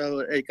know. So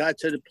it got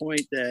to the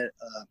point that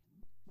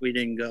we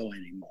didn't go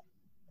anymore.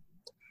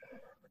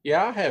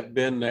 Yeah, I have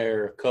been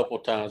there a couple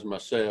of times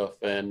myself,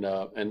 and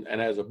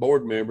as a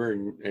board member,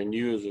 and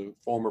you as a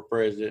former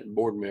president and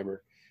board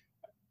member,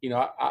 you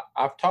know,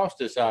 I've tossed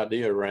this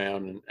idea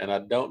around, and I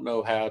don't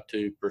know how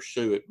to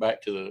pursue it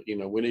back to the, you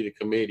know, we need a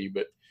committee,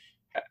 but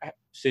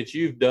since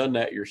you've done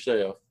that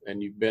yourself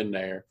and you've been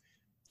there,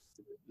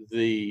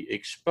 the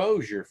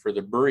exposure for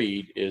the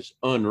breed is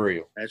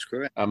unreal. That's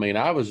correct. I mean,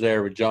 I was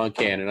there with John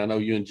Cannon. I know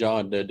you and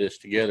John did this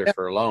together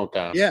for a long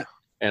time. Yeah.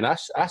 And I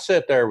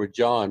sat there with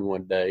John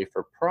one day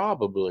for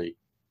probably,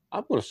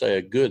 I'm going to say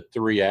a good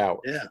 3 hours.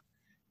 Yeah.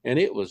 And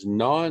it was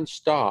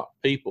nonstop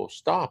people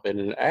stopping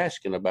and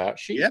asking about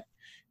sheep. Yep.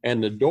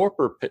 And the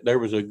Dorper, there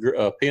was a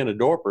pen of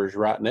Dorpers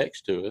right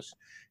next to us.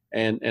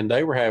 And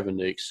they were having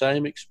the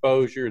same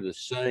exposure, the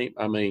same,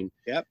 I mean,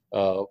 yep.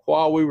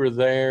 While we were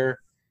there,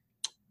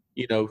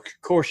 you know, of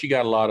course you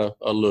got a lot of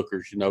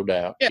lookers, no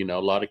doubt, you know,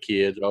 a lot of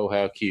kids. Oh,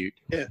 how cute.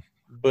 Yeah.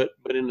 But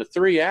in the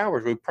 3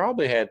 hours, we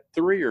probably had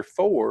 3 or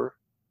 4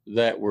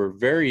 that were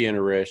very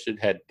interested,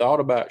 had thought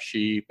about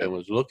sheep and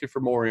was looking for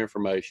more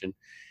information.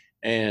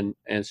 And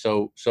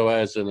so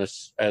as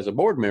a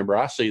board member,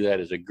 I see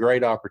that as a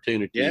great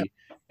opportunity,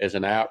 as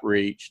an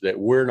outreach that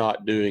we're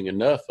not doing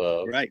enough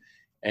of. Right.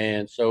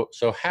 And so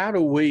how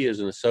do we as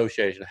an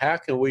association, how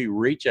can we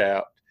reach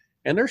out?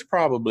 And there's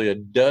probably a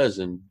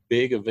dozen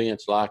big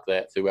events like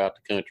that throughout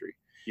the country.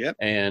 Yep.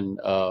 And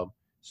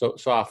so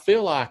I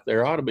feel like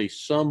there ought to be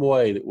some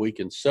way that we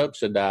can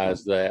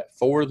subsidize that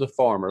for the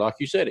farmer. Like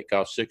you said, it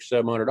costs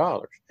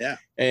 $600-700. Yeah.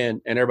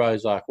 And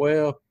everybody's like,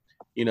 well,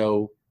 you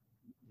know,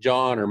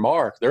 John or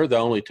Mark, they're the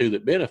only two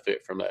that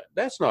benefit from that.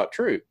 That's not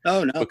true.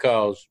 Oh, no.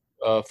 Because,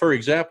 for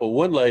example,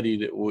 one lady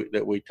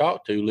that we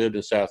talked to lived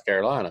in South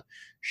Carolina.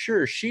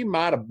 Sure, she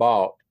might have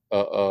bought 2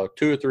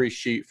 or 3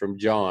 sheep from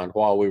John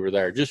while we were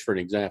there, just for an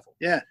example.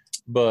 Yeah.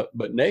 But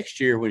next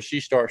year, when she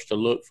starts to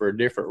look for a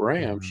different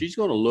ram, she's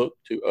going to look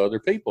to other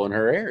people in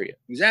her area.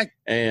 Exactly.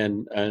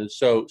 And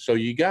so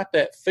you got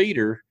that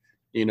feeder,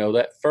 you know,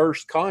 that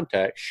first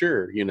contact,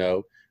 sure, you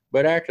know,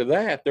 but after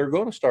that, they're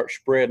going to start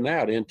spreading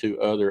out into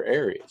other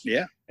areas.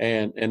 Yeah.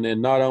 And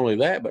then not only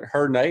that, but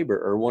her neighbor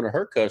or one of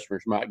her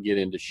customers might get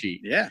into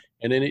sheep. Yeah.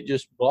 And then it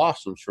just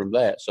blossoms from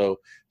that. So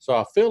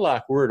I feel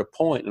like we're at a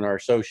point in our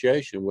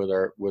association with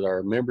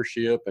our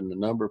membership and the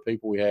number of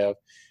people we have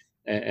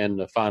and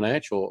the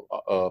financial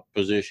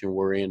position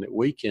we're in, that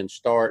we can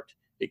start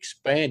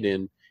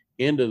expanding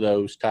into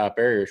those type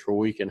areas where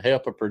we can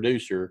help a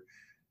producer,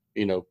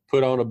 you know,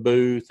 put on a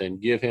booth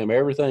and give him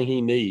everything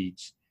he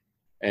needs,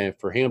 and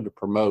for him to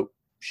promote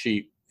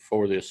sheep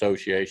for the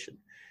association.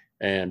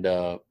 And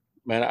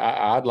man,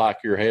 I'd like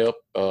your help.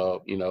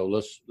 You know,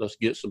 let's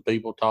get some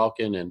people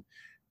talking,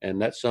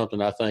 and that's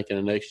something I think in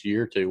the next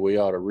year or two we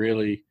ought to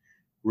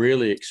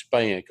really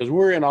expand, because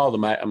we're in all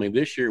the I mean,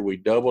 this year we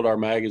doubled our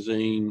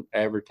magazine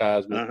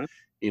advertisement. Uh-huh.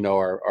 You know,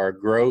 our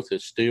growth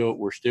is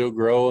we're still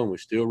growing. We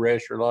still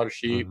register a lot of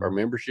sheep. Mm-hmm. Our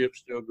membership's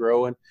still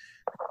growing.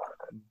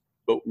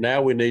 But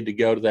now we need to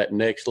go to that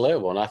next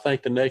level. And I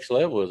think the next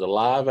level is a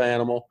live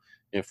animal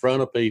in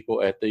front of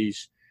people at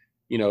these,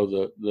 you know,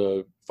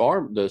 the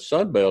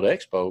Sunbelt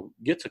Expo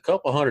gets a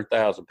couple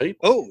 100,000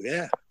 people. Oh,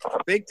 yeah.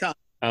 Big time.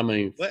 I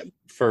mean, But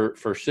for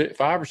 $500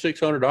 or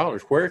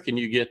 $600, where can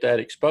you get that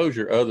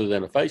exposure other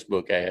than a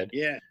Facebook ad?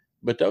 yeah,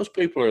 But those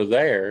people are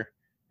there,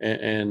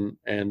 and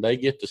they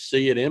get to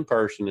see it in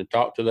person and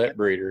talk to that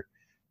breeder.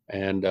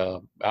 And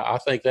I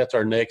think that's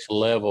our next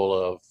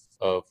level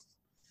of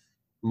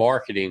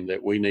marketing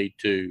that we need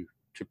to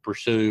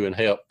pursue and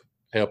help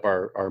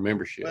our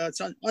membership. well,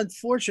 it's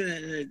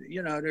unfortunate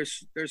that,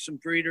 there's some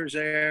breeders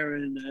there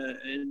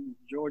in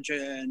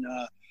Georgia and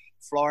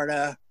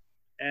Florida,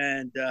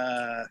 and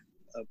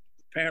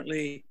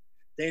apparently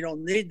they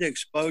don't need the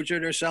exposure.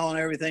 They're selling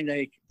everything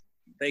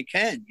they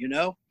can,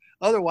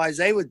 Otherwise,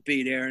 they would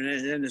be there,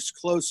 and it's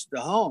close to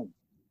home.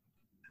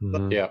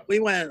 But Yeah. we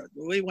went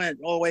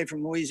all the way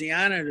from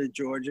Louisiana to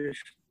Georgia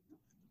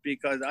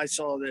because I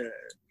saw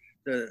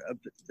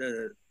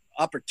the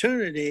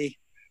opportunity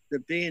to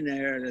being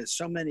there. There's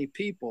so many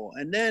people,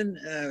 and then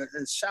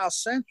in South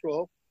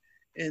Central,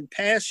 in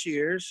past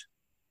years,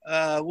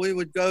 we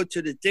would go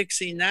to the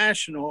Dixie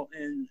National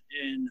in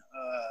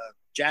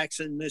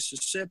Jackson,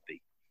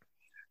 Mississippi,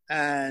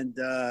 and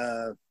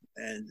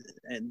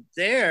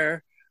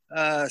there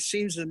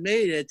seems to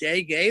me that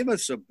they gave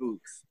us a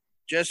booth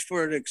just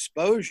for the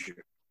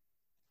exposure.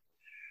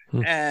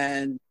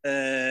 And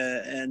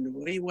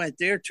we went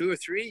there 2 or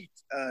 3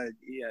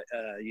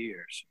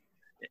 years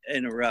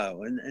in a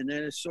row, and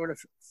then it sort of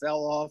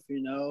fell off.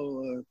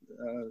 What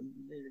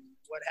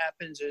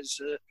happens is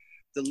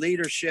the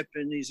leadership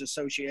in these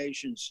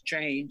associations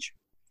change,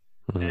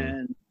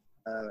 and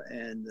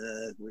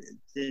we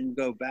didn't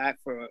go back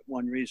for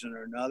one reason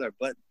or another.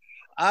 But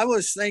I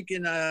was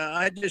thinking,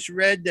 I just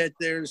read that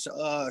there's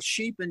a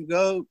sheep and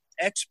goat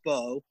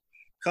expo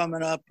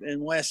coming up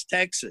in West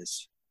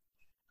Texas.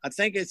 I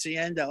think it's the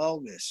end of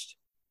August.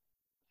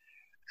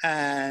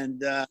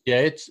 And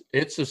yeah,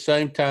 it's the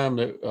same time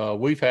that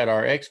we've had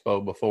our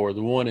expo before,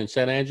 the one in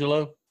San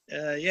Angelo.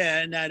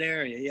 Yeah, in that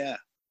area, yeah.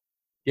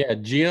 Yeah,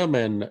 Jim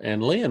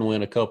and Lynn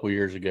went a couple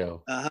years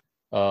ago.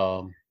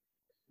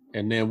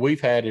 And then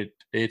we've had it.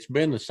 It's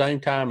been the same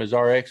time as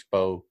our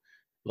expo,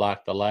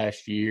 like the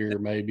last year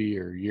maybe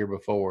or year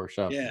before or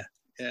something.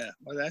 Yeah.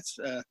 Well, that's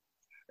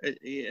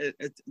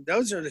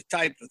those are the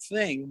type of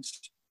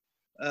things.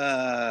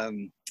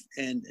 And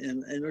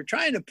we're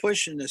trying to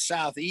push in the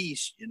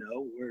Southeast,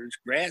 where there's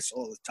grass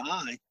all the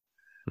time.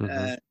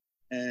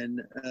 And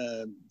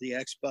the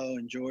expo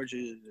in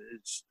Georgia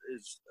is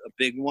a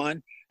big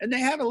one. And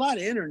they have a lot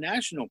of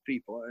international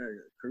people,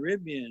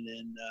 Caribbean,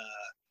 and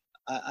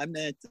I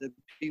met the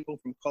people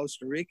from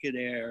Costa Rica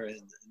there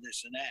and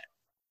this and that.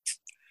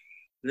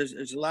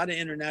 There's a lot of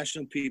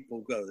international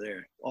people go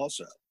there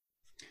also.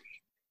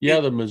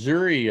 Yeah, the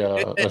Missouri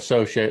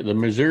the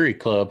Missouri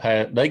Club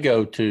they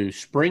go to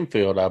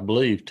Springfield, I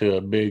believe, to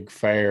a big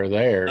fair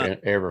there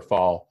every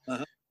fall,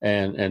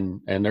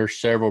 and there's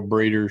several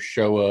breeders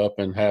show up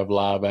and have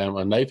live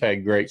animals, and they've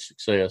had great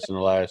success in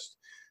the last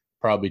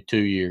probably 2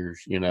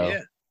 years.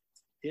 Yeah.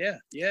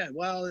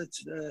 Well,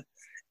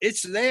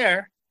 it's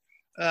there.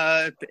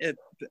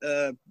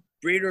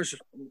 Breeders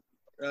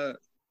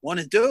want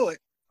to do it,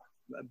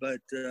 but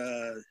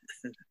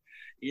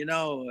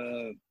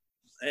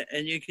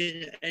and you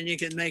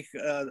can make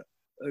a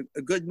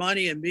good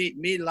money and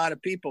meet a lot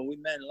of people. We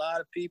met a lot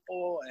of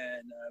people,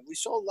 and we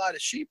sold a lot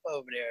of sheep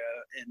over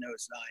there in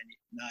those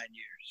nine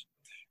years.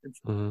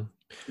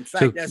 In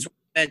fact, that's where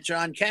I met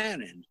John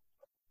Cannon.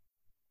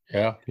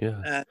 Yeah.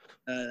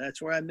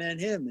 That's where I met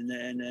him,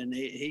 and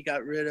he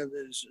got rid of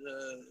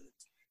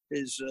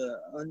his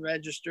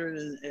unregistered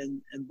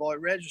and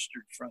bought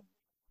registered from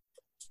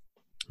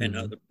him and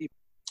other people.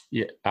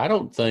 Yeah, I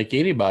don't think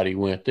anybody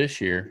went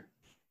this year.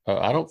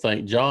 I don't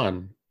think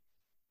John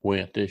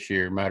went this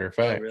year, matter of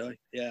fact. Oh, really?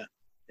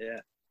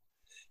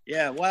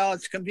 Yeah. Well,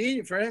 it's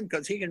convenient for him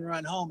because he can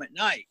run home at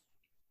night.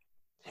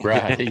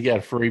 Right. He got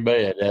a free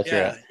bed. That's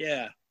right.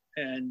 Yeah.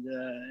 And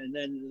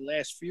then the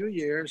last few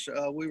years,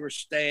 we were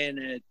staying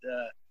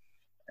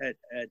at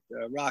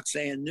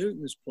Roxanne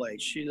Newton's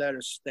place. She let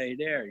us stay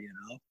there,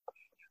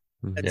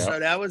 And so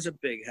that was a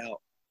big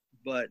help.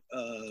 But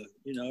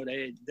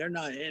they're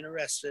not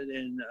interested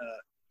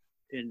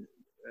in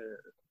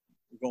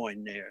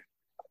going there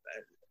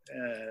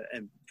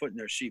and putting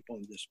their sheep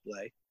on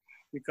display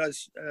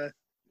because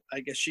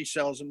I guess she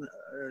sells them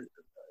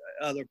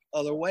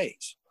other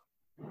ways.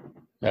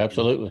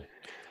 Absolutely.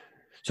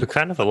 So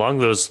kind of along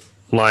those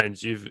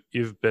lines,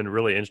 you've been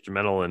really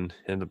instrumental in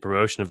the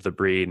promotion of the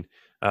breed.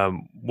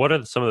 What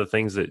are some of the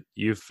things that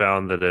you've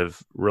found that have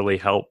really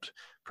helped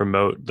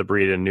promote the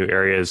breed in new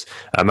areas?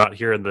 Out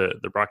here in the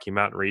Rocky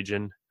Mountain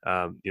region,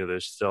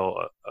 there's still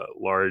a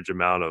large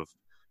amount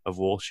of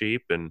wool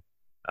sheep and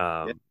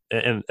a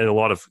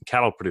lot of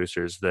cattle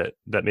producers that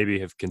maybe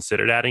have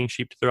considered adding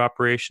sheep to their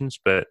operations,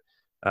 but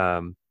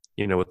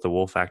with the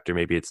wool factor,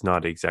 maybe it's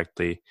not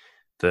exactly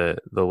the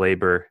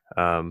labor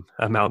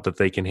amount that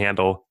they can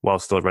handle while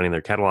still running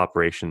their cattle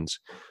operations.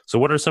 So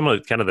what are some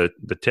of kind of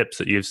the tips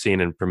that you've seen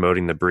in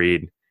promoting the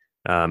breed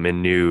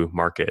in new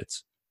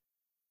markets?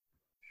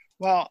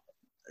 Well,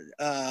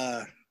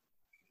 to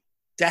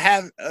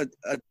have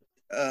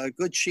a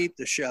good sheep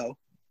to show,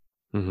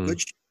 good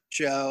sheep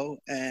show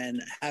and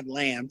have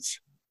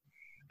lambs.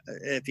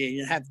 If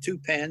you have 2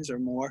 pens or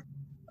more,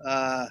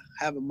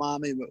 have a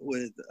mommy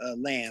with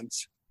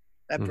lambs.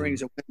 That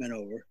brings the women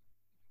over,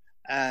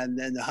 and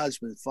then the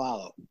husband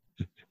follow,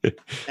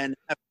 and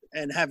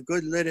have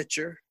good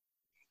literature,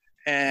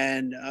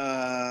 and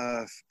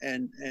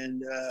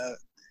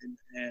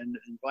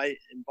invite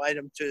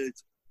them to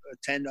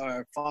attend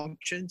our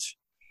functions,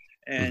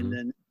 and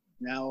then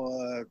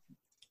now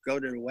go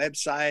to the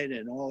website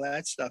and all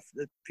that stuff.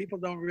 That people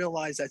don't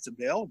realize that's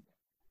available.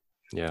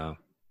 Yeah.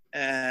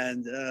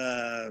 And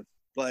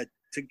but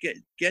to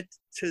get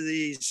to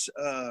these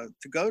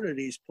to go to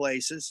these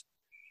places,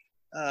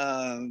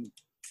 and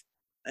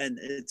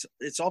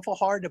it's awful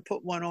hard to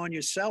put one on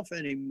yourself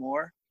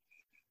anymore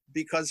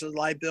because of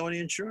liability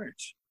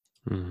insurance.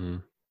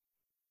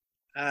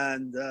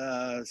 And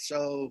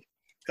so,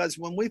 because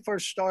when we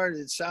first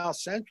started South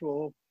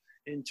Central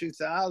in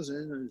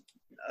 2000,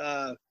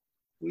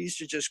 we used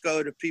to just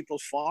go to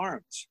people's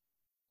farms,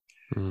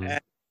 and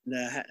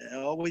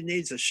all we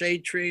need is a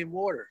shade tree and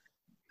water.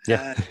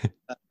 Yeah.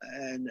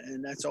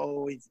 And that's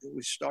all we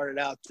started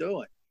out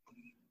doing.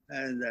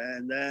 And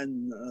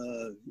then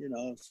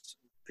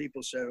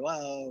people said,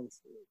 well,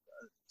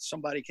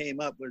 somebody came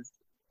up with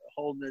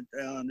holding it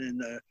down in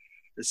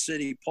the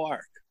city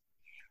park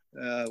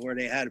where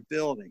they had a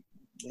building.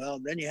 Well,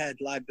 then you had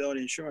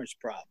liability insurance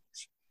problems.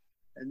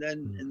 And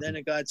then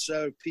it got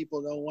so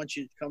people don't want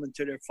you coming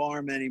to their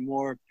farm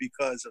anymore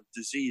because of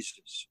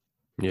diseases.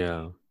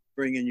 Yeah.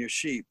 Bringing your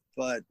sheep.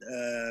 But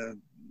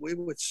we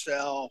would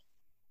sell,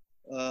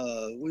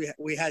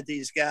 we had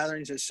these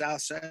gatherings at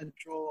South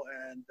Central,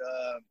 and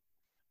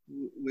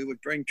we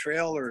would bring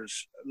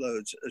trailers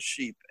loads of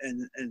sheep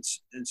and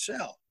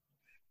sell.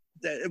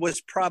 That it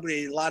was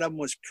probably, a lot of them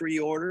was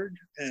pre-ordered,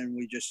 and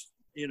we just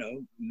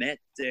met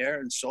there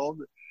and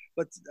sold.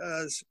 But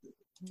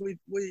we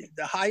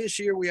the highest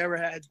year we ever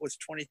had was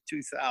 $22,000.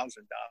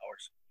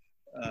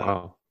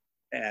 Wow.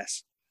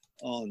 Asked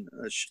on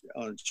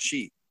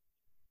sheep.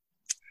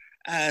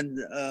 And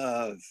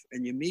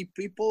you meet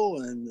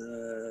people, and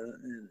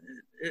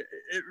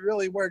it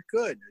really worked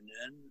good. And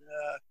then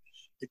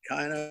it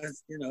kind of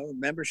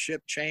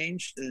membership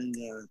changed, and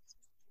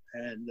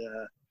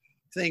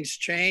things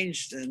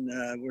changed, and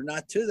we're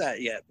not to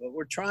that yet. But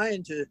we're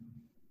trying to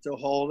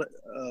hold a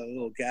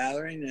little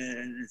gathering,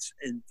 and it's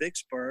in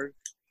Vicksburg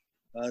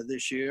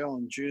this year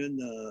on June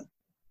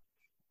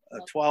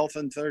 12th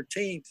and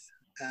 13th,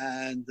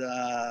 and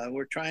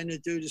we're trying to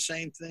do the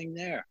same thing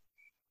there.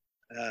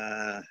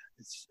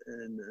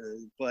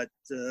 But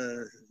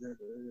the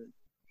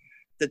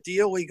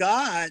deal we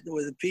got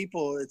with the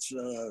people, it's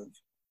a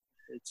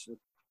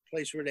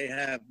place where they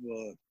have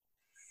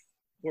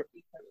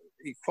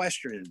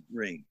equestrian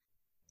ring,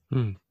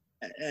 and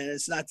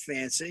it's not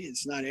fancy,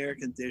 it's not air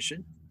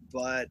conditioned,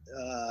 but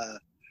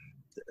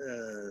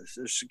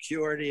there's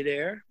security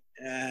there,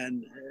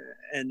 and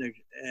the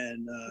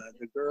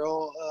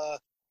girl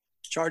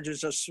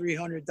charges us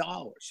 $300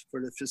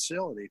 for the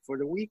facility for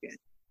the weekend.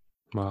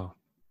 Wow.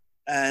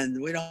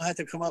 And we don't have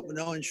to come up with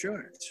no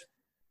insurance.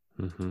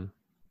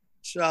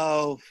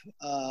 So,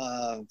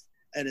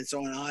 and it's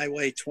on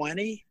Highway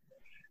 20,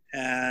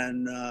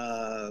 and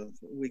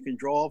we can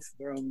draw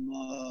from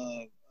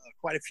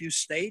quite a few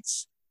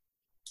states.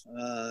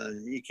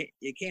 You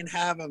can't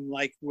have them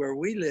like where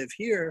we live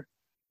here,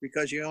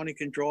 because you only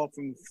can draw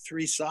from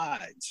 3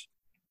 sides.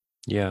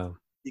 Yeah.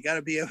 You got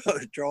to be able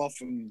to draw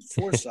from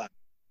 4 sides,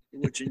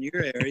 which in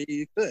your area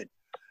you could.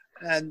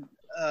 And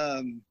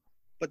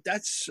but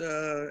that's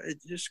it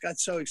just got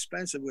so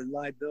expensive with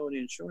liability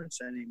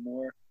insurance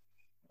anymore,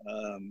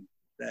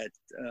 that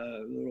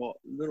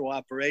little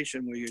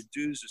operation where your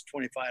dues is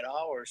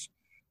 $25,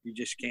 you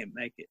just can't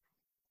make it.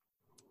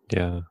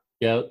 Yeah.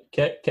 Yeah,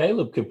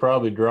 Caleb could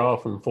probably draw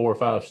from 4 or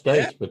 5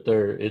 states, but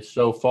it's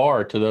so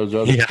far to those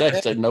other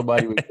states that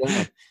nobody would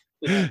come.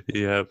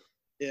 Yeah.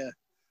 Yeah,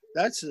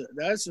 that's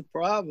the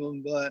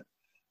problem. But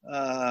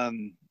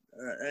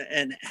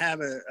and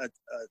have a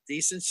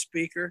decent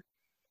speaker,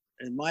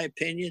 in my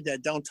opinion,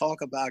 that don't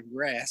talk about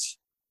grass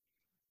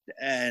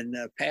and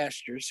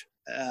pastures,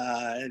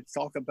 and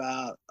talk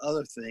about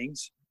other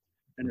things.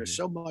 And there's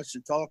so much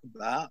to talk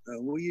about.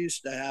 We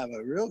used to have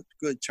a real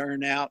good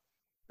turnout,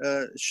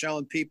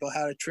 showing people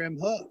how to trim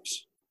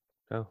hooves,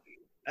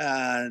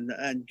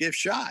 and give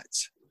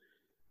shots.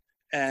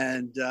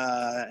 And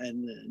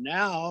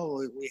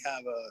now we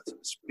have a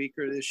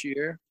speaker this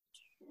year,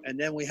 and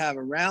then we have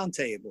a round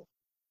table.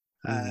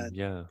 And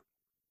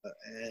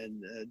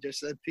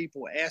just let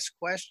people ask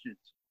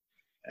questions,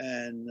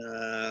 and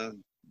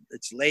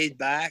it's laid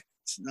back.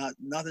 It's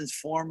nothing's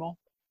formal.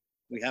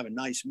 We have a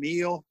nice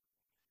meal,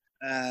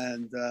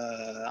 and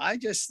I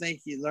just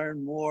think you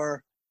learn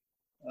more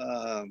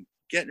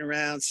getting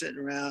around, sitting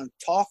around,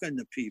 talking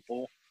to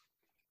people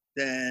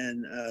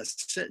than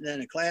sitting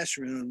in a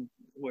classroom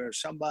where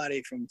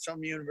somebody from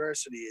some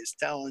university is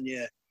telling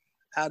you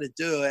how to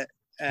do it,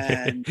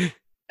 and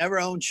never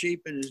owned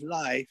sheep in his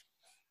life,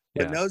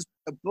 but knows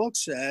what the book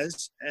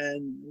says.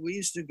 And we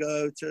used to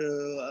go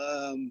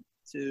to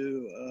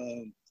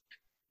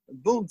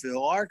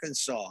Boonville,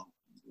 Arkansas,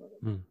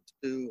 Hmm.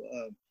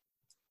 to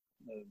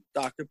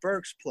Dr.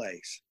 Burke's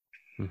place,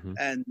 Mm-hmm.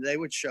 and they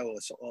would show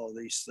us all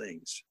these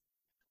things.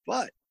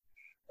 But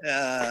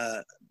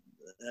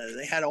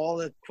they had all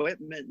the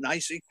equipment,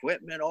 nice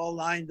equipment, all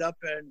lined up,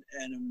 and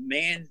a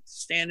man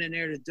standing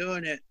there to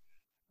doing it.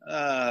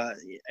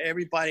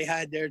 Everybody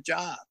had their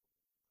job.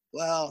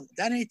 Well,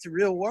 that ain't the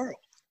real world.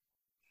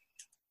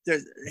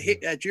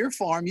 At your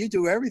farm, you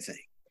do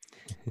everything.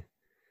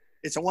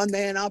 It's a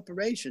one-man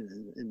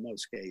operation in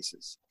most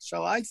cases.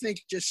 So I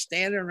think just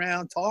standing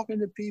around, talking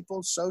to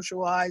people,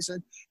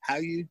 socializing, how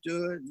you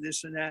do it,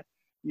 this and that,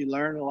 you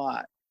learn a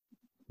lot.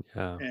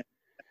 Yeah.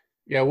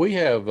 Yeah, we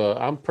have.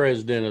 I'm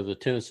president of the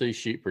Tennessee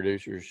Sheep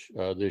Producers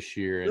this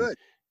year,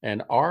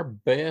 and our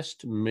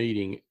best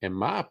meeting, in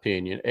my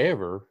opinion,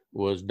 ever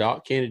was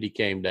Doc Kennedy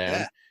came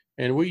down,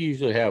 and we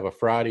usually have a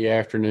Friday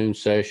afternoon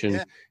session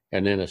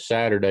and then a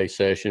Saturday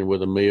session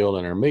with a meal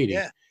and our meeting.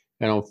 Yeah.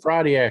 And on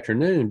Friday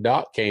afternoon,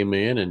 Doc came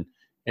in and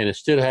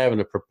instead of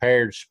having a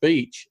prepared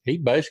speech, he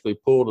basically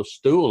pulled a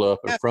stool up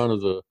in front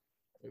of the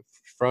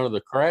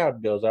crowd.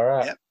 And goes, all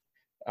right,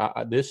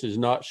 this is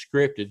not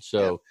scripted,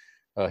 so.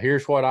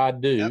 Here's what I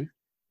do.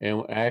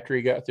 And after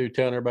he got through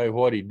telling everybody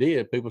what he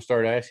did, people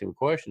started asking him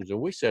questions, and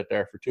we sat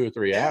there for 2 or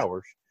 3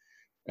 hours.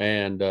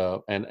 And I'm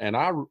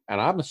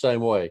the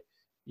same way.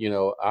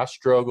 I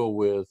struggle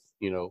with,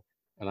 and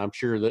I'm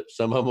sure that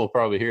some of them will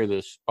probably hear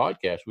this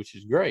podcast, which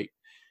is great.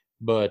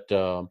 But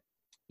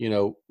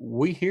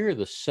we hear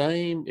the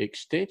same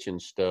extension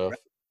stuff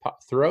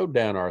thrown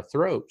down our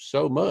throats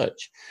so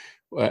much.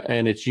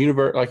 And it's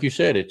like you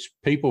said, it's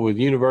people with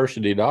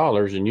university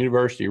dollars and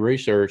university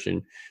research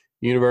and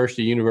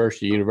university,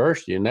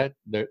 and that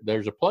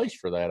there's a place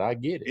for that. I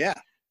get it. Yeah.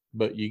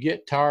 But you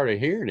get tired of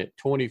hearing it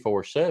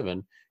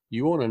 24/7.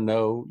 You want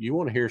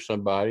to hear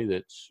somebody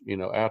that's,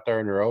 out there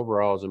in their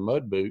overalls and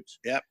mud boots.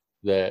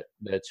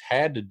 That's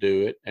had to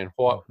do it. And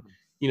what,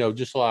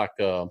 just like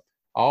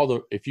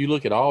if you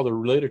look at all the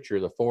literature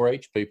the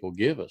 4-H people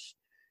give us,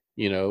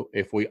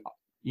 if we,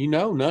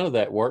 none of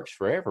that works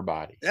for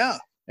everybody. Yeah.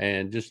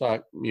 And just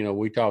like,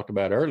 we talked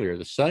about earlier,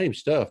 the same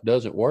stuff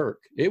doesn't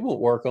work. It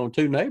won't work on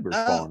 2 neighbors'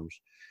 farms.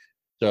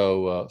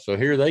 So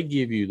here they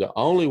give you the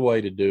only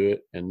way to do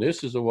it, and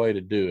this is the way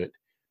to do it.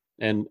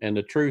 And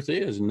the truth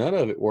is, none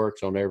of it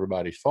works on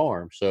everybody's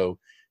farm. So,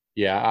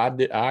 yeah,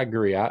 I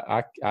agree.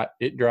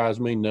 It drives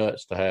me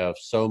nuts to have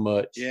so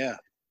much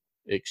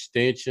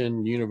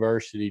extension,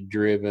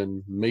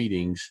 university-driven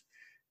meetings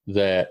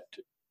that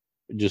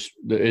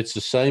it's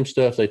the same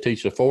stuff they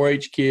teach the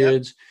 4-H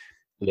kids.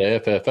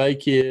 The FFA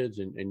kids,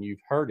 and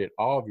you've heard it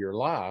all of your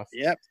life.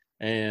 Yep.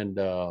 And,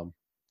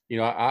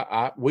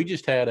 we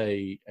just had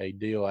a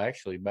deal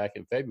actually back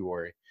in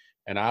February,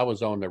 and I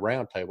was on the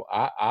roundtable.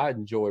 I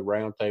enjoy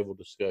roundtable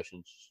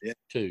discussions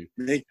too.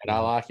 And I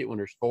like it when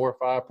there's 4 or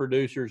 5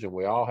 producers and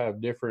we all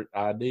have different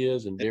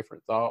ideas and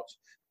different thoughts,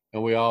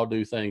 and we all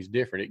do things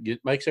different. It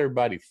makes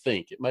everybody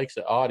think. It makes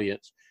the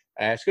audience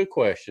ask a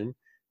question.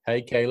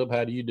 Hey, Caleb,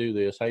 how do you do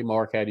this? Hey,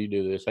 Mark, how do you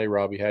do this? Hey,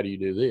 Robbie, how do you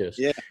do this?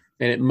 Yeah.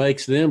 And it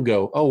makes them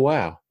go, oh,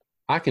 wow,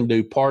 I can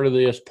do part of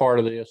this,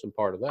 and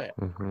part of that.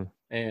 Mm-hmm.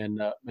 And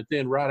but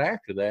then right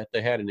after that,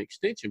 they had an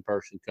extension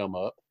person come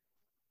up,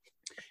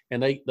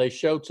 and they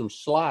showed some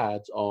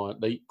slides on.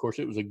 Of course,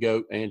 it was a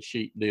goat and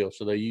sheep deal,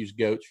 so they used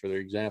goats for their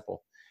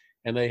example.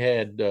 And they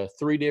had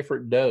 3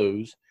 different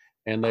does,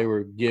 and they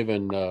were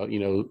given,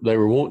 they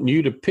were wanting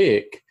you to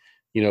pick,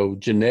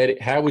 genetic.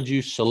 How would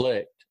you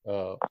select?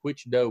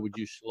 Which doe would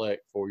you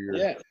select for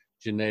your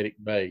genetic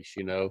base?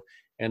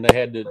 And they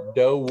had the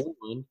doe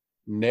 1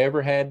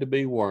 never had to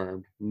be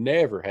wormed,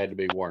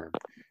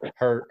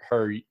 Her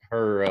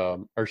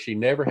she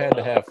never had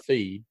to have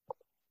feed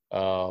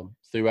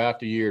throughout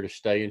the year to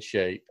stay in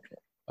shape.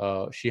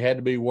 She had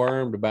to be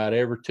wormed about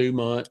every 2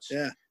 months.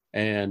 Yeah.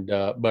 And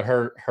but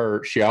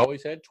she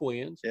always had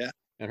twins. Yeah.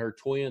 And her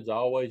twins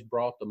always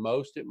brought the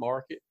most at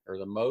market or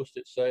the most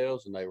at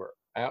sales, and they were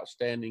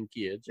outstanding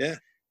kids. Yeah.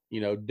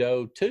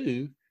 Doe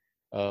 2,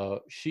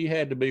 she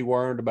had to be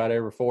wormed about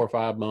every 4 or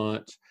 5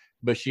 months,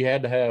 but she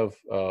had to have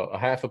a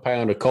half a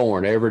pound of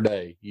corn every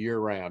day, year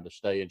round, to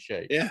stay in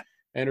shape. Yeah.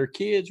 And her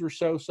kids were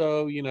so,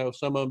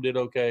 some of them did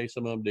okay,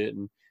 some of them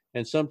didn't.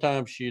 And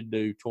sometimes she'd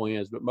do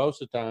twins, but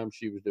most of the time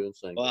she was doing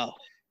singles. Wow.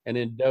 And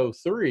then Doe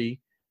 3,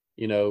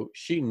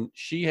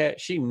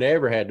 she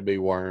never had to be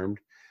wormed,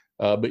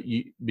 but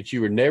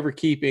you would never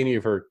keep any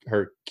of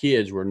her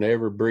kids were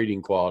never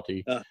breeding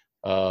quality.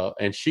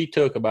 And she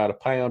took about a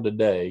pound a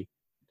day.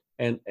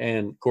 And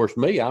of course,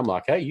 I'm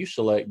like, hey, you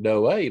select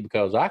Doe A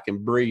because I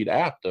can breed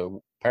out the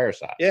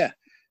parasite. Yeah.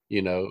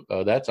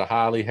 That's a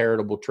highly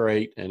heritable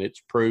trait, and it's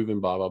proven,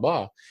 blah, blah,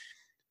 blah.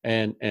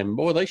 And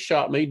boy, they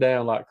shot me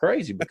down like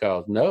crazy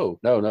because no,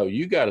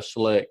 you got to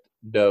select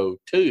Doe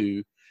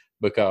 2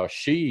 because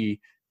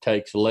she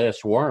takes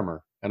less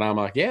wormer. And I'm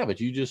like, yeah, but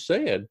you just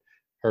said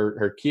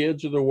her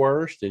kids are the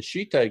worst, and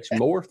she takes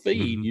more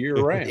feed year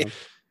round.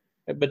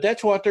 But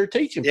that's what they're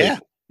teaching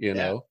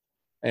people,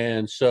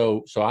 And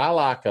so I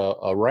like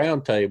a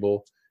round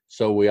table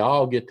So we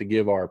all get to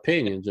give our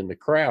opinions, and the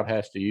crowd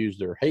has to use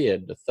their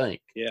head to think.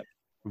 Yep.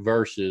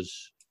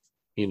 Versus,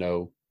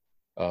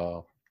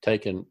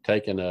 taking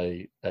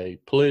a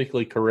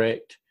politically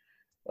correct,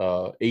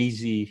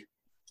 easy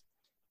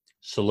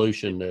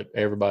solution that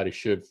everybody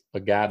should, a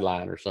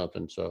guideline or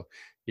something. So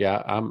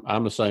yeah,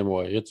 I'm the same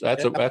way.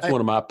 That's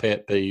one of my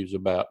pet peeves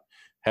about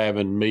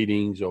having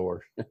meetings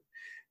or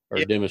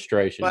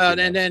demonstrations. Well,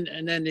 and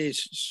then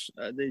these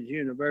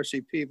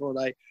university people,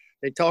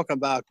 they talk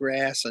about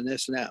grass and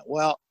this and that.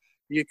 Well,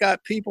 you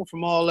got people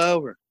from all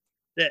over,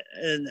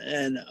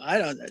 and I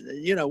don't,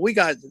 we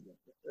got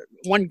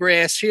one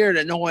grass here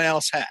that no one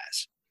else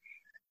has,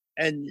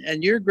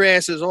 and your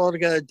grass is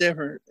altogether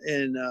different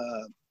in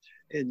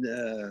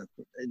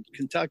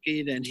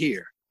Kentucky than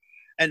here.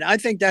 And I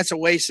think that's a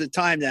waste of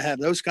time to have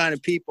those kind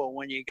of people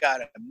when you got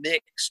a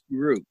mixed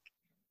group.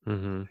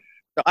 Mm-hmm.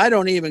 So I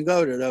don't even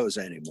go to those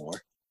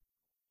anymore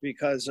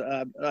because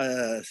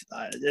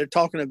they're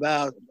talking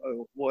about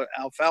what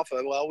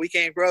alfalfa. Well, we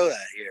can't grow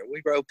that here.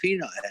 We grow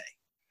peanut hay.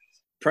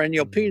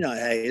 Perennial peanut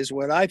hay is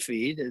what I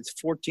feed. It's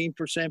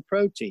 14%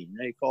 protein.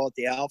 They call it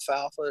the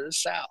alfalfa of the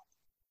South.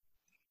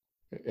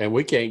 And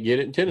we can't get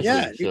it in Tennessee.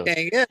 Yeah, you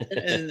can't get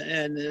it,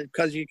 and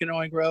because you can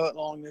only grow it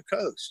along the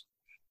coast,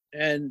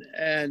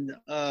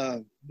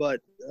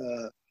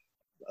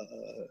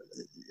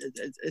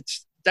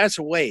 that's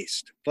a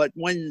waste. But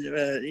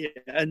when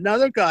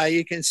another guy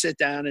you can sit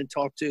down and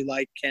talk to,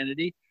 like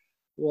Kennedy,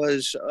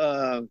 was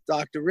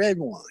Dr.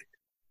 Redwine.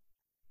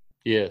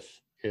 Yes,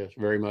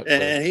 very much.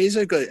 And he's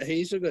a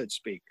good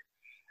speaker,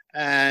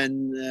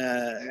 and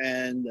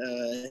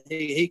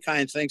he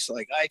kind of thinks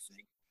like I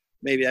think.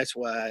 Maybe that's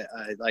why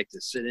I like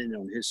to sit in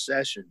on his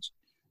sessions.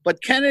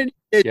 But Kennedy,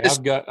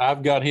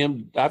 I've got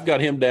him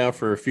down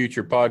for a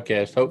future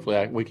podcast.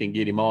 Hopefully, we can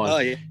get him on. Oh,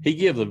 yeah. He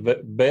gave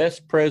the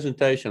best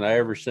presentation I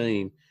ever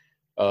seen.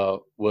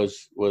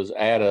 Was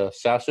at a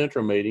South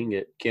Central meeting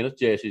at Kenneth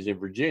Jesse's in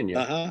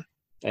Virginia,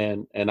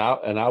 and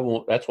I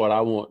want, that's what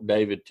I want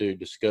David to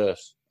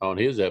discuss on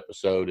his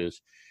episode is,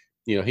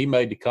 he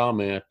made the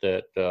comment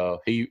that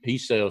he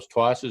sells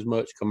twice as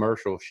much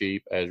commercial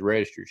sheep as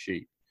registered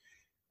sheep.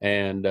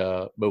 And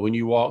but when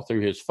you walk through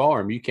his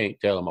farm, you can't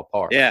tell them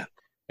apart. Yeah.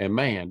 And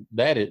man,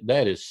 that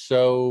is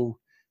something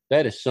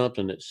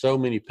that so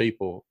many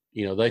people,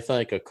 they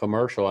think a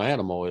commercial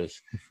animal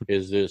is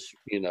this,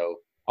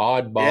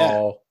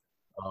 oddball,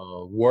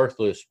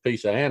 worthless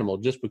piece of animal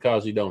just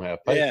because he don't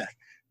have papers. Yeah.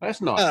 That's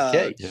not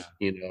the case.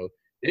 Yeah.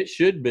 It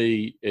should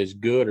be as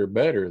good or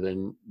better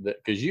than that,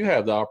 because you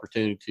have the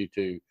opportunity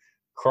to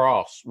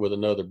cross with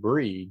another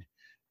breed.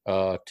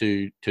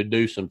 To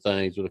do some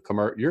things with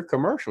your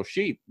commercial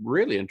sheep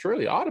really and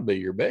truly ought to be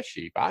your best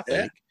sheep, I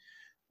think.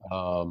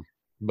 Yeah.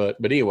 But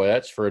anyway,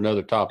 that's for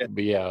another topic.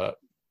 But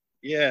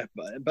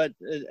but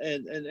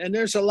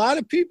there's a lot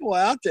of people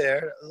out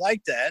there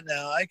like that.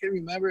 Now I can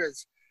remember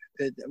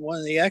at one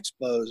of the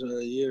expos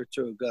a year or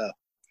two ago,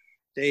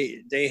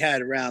 they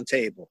had a round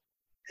table,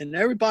 and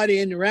everybody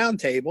in the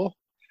round table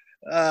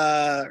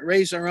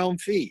raised their own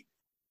feed.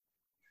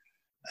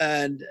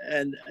 And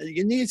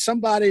you need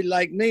somebody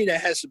like me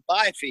that has to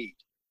buy feed.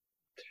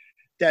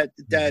 That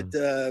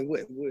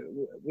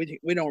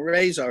we don't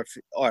raise our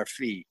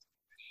feed,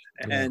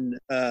 and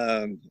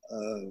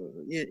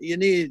you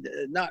need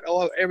not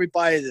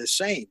everybody the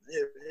same.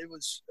 It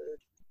was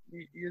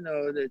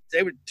that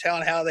they were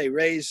telling how they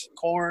raise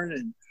corn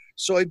and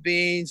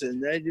soybeans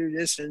and they do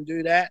this and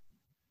do that.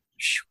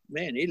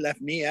 Man, he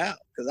left me out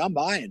because I'm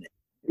buying it.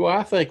 Well,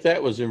 I think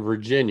that was in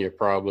Virginia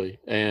probably,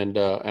 and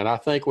I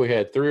think we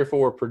had 3 or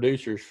 4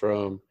 producers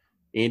from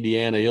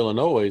Indiana,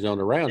 Illinois on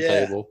the round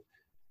table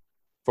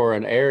for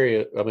an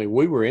area. I mean,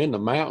 we were in the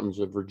mountains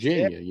of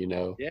Virginia,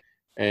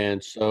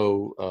 and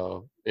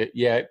so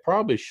it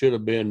probably should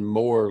have been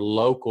more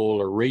local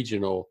or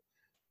regional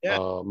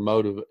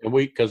motive. And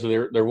because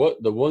there was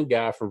the one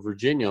guy from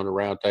Virginia on the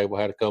round table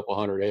had a couple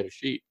hundred head of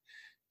sheep,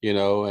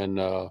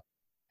 and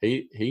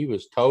he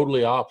was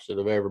totally opposite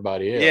of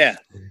everybody else. Yeah.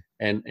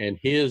 And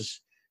his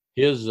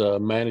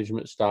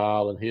management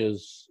style and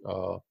his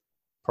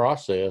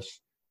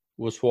process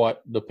was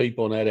what the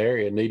people in that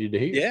area needed to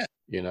hear.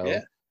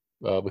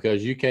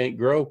 Because you can't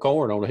grow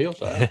corn on a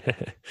hillside.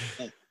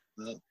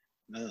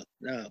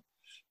 No.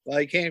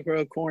 Well, you can't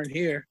grow corn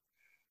here.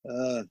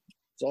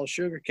 It's all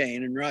sugar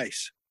cane and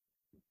rice.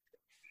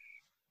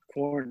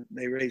 Corn,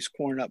 they raise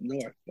corn up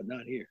north, but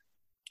not here.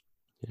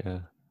 Yeah.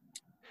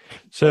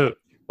 So,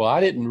 well, I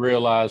didn't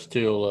realize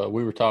till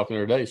we were talking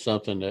the other day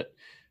something that,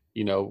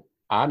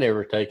 I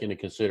never take into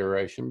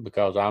consideration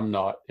because I'm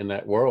not in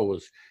that world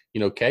was,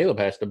 Caleb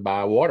has to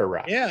buy water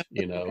rights. Yeah.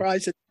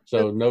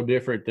 So no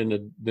different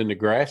than the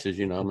grasses,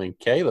 I mean,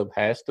 Caleb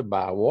has to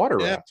buy water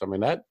rights. I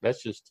mean,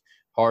 that's just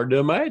hard to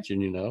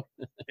imagine,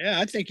 Yeah.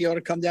 I think you ought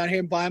to come down here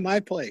and buy my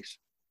place.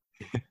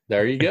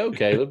 There you go,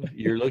 Caleb.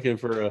 You're looking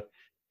for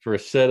a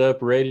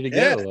setup ready to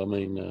go. I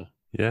mean,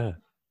 yeah.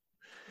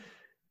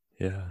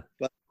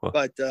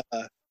 But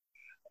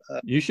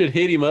you should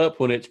hit him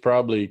up when it's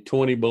probably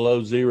 20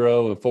 below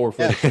zero and 4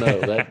 foot of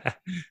snow.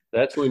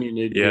 That's when you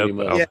need to hit him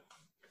up.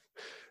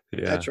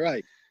 Yeah. That's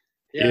right.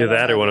 Yeah, Either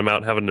that or when I'm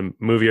out having to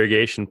move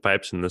irrigation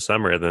pipes in the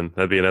summer, then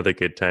that'd be another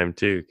good time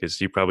too, because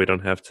you probably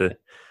don't have to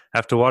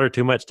water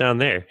too much down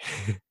there.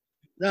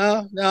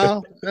 No.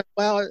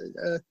 Well,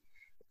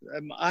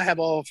 I have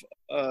all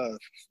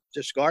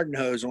just garden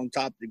hose on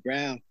top of the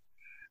ground,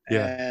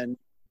 Yeah.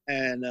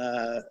 and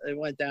it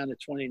went down to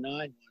 29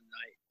 one night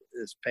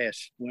this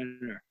past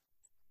winter.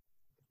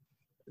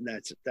 And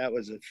that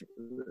was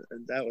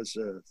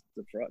the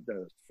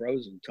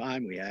frozen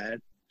time we had.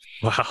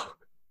 Wow.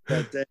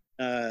 But then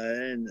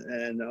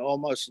and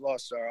almost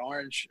lost our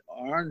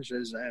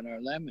oranges and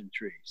our lemon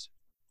trees.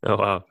 Oh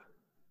wow.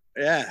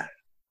 Yeah.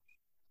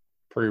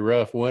 Pretty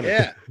rough winter.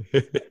 Yeah.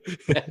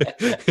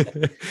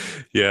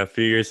 Yeah, a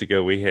few years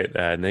ago we hit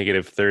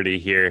 -30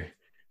 here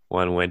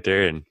one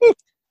winter, and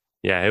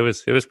yeah, it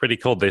was pretty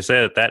cold. They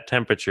said at that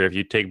temperature, if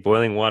you take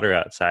boiling water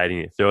outside and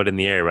you throw it in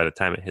the air, by the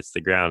time it hits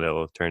the ground, it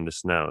will turn to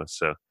snow.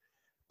 So,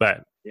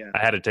 but Yeah. I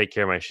had to take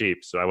care of my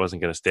sheep, so I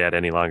wasn't going to stay out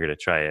any longer to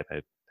try it.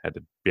 I had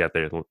to be out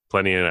there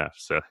plenty enough.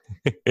 So,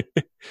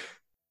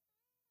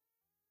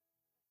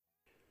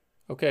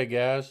 Okay,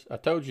 guys, I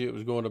told you it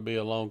was going to be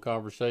a long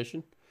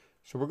conversation.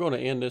 So we're going to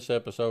end this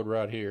episode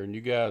right here, and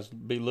you guys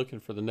be looking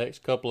for the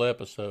next couple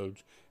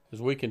episodes as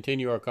we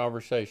continue our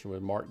conversation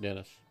with Mark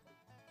Dennis.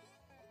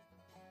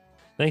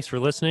 thanks for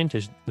listening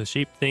to the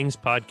Sheep Things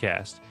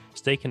podcast.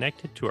 Stay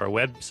connected to our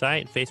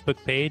website, Facebook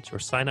page, or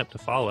sign up to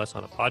follow us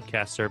on a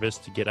podcast service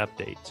to get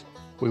updates.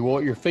 We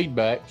want your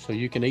feedback, so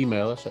you can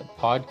email us at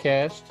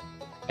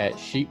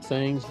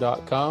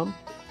podcast@sheepthings.com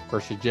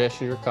for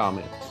suggestions or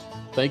comments.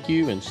 Thank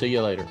you, and see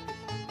you later.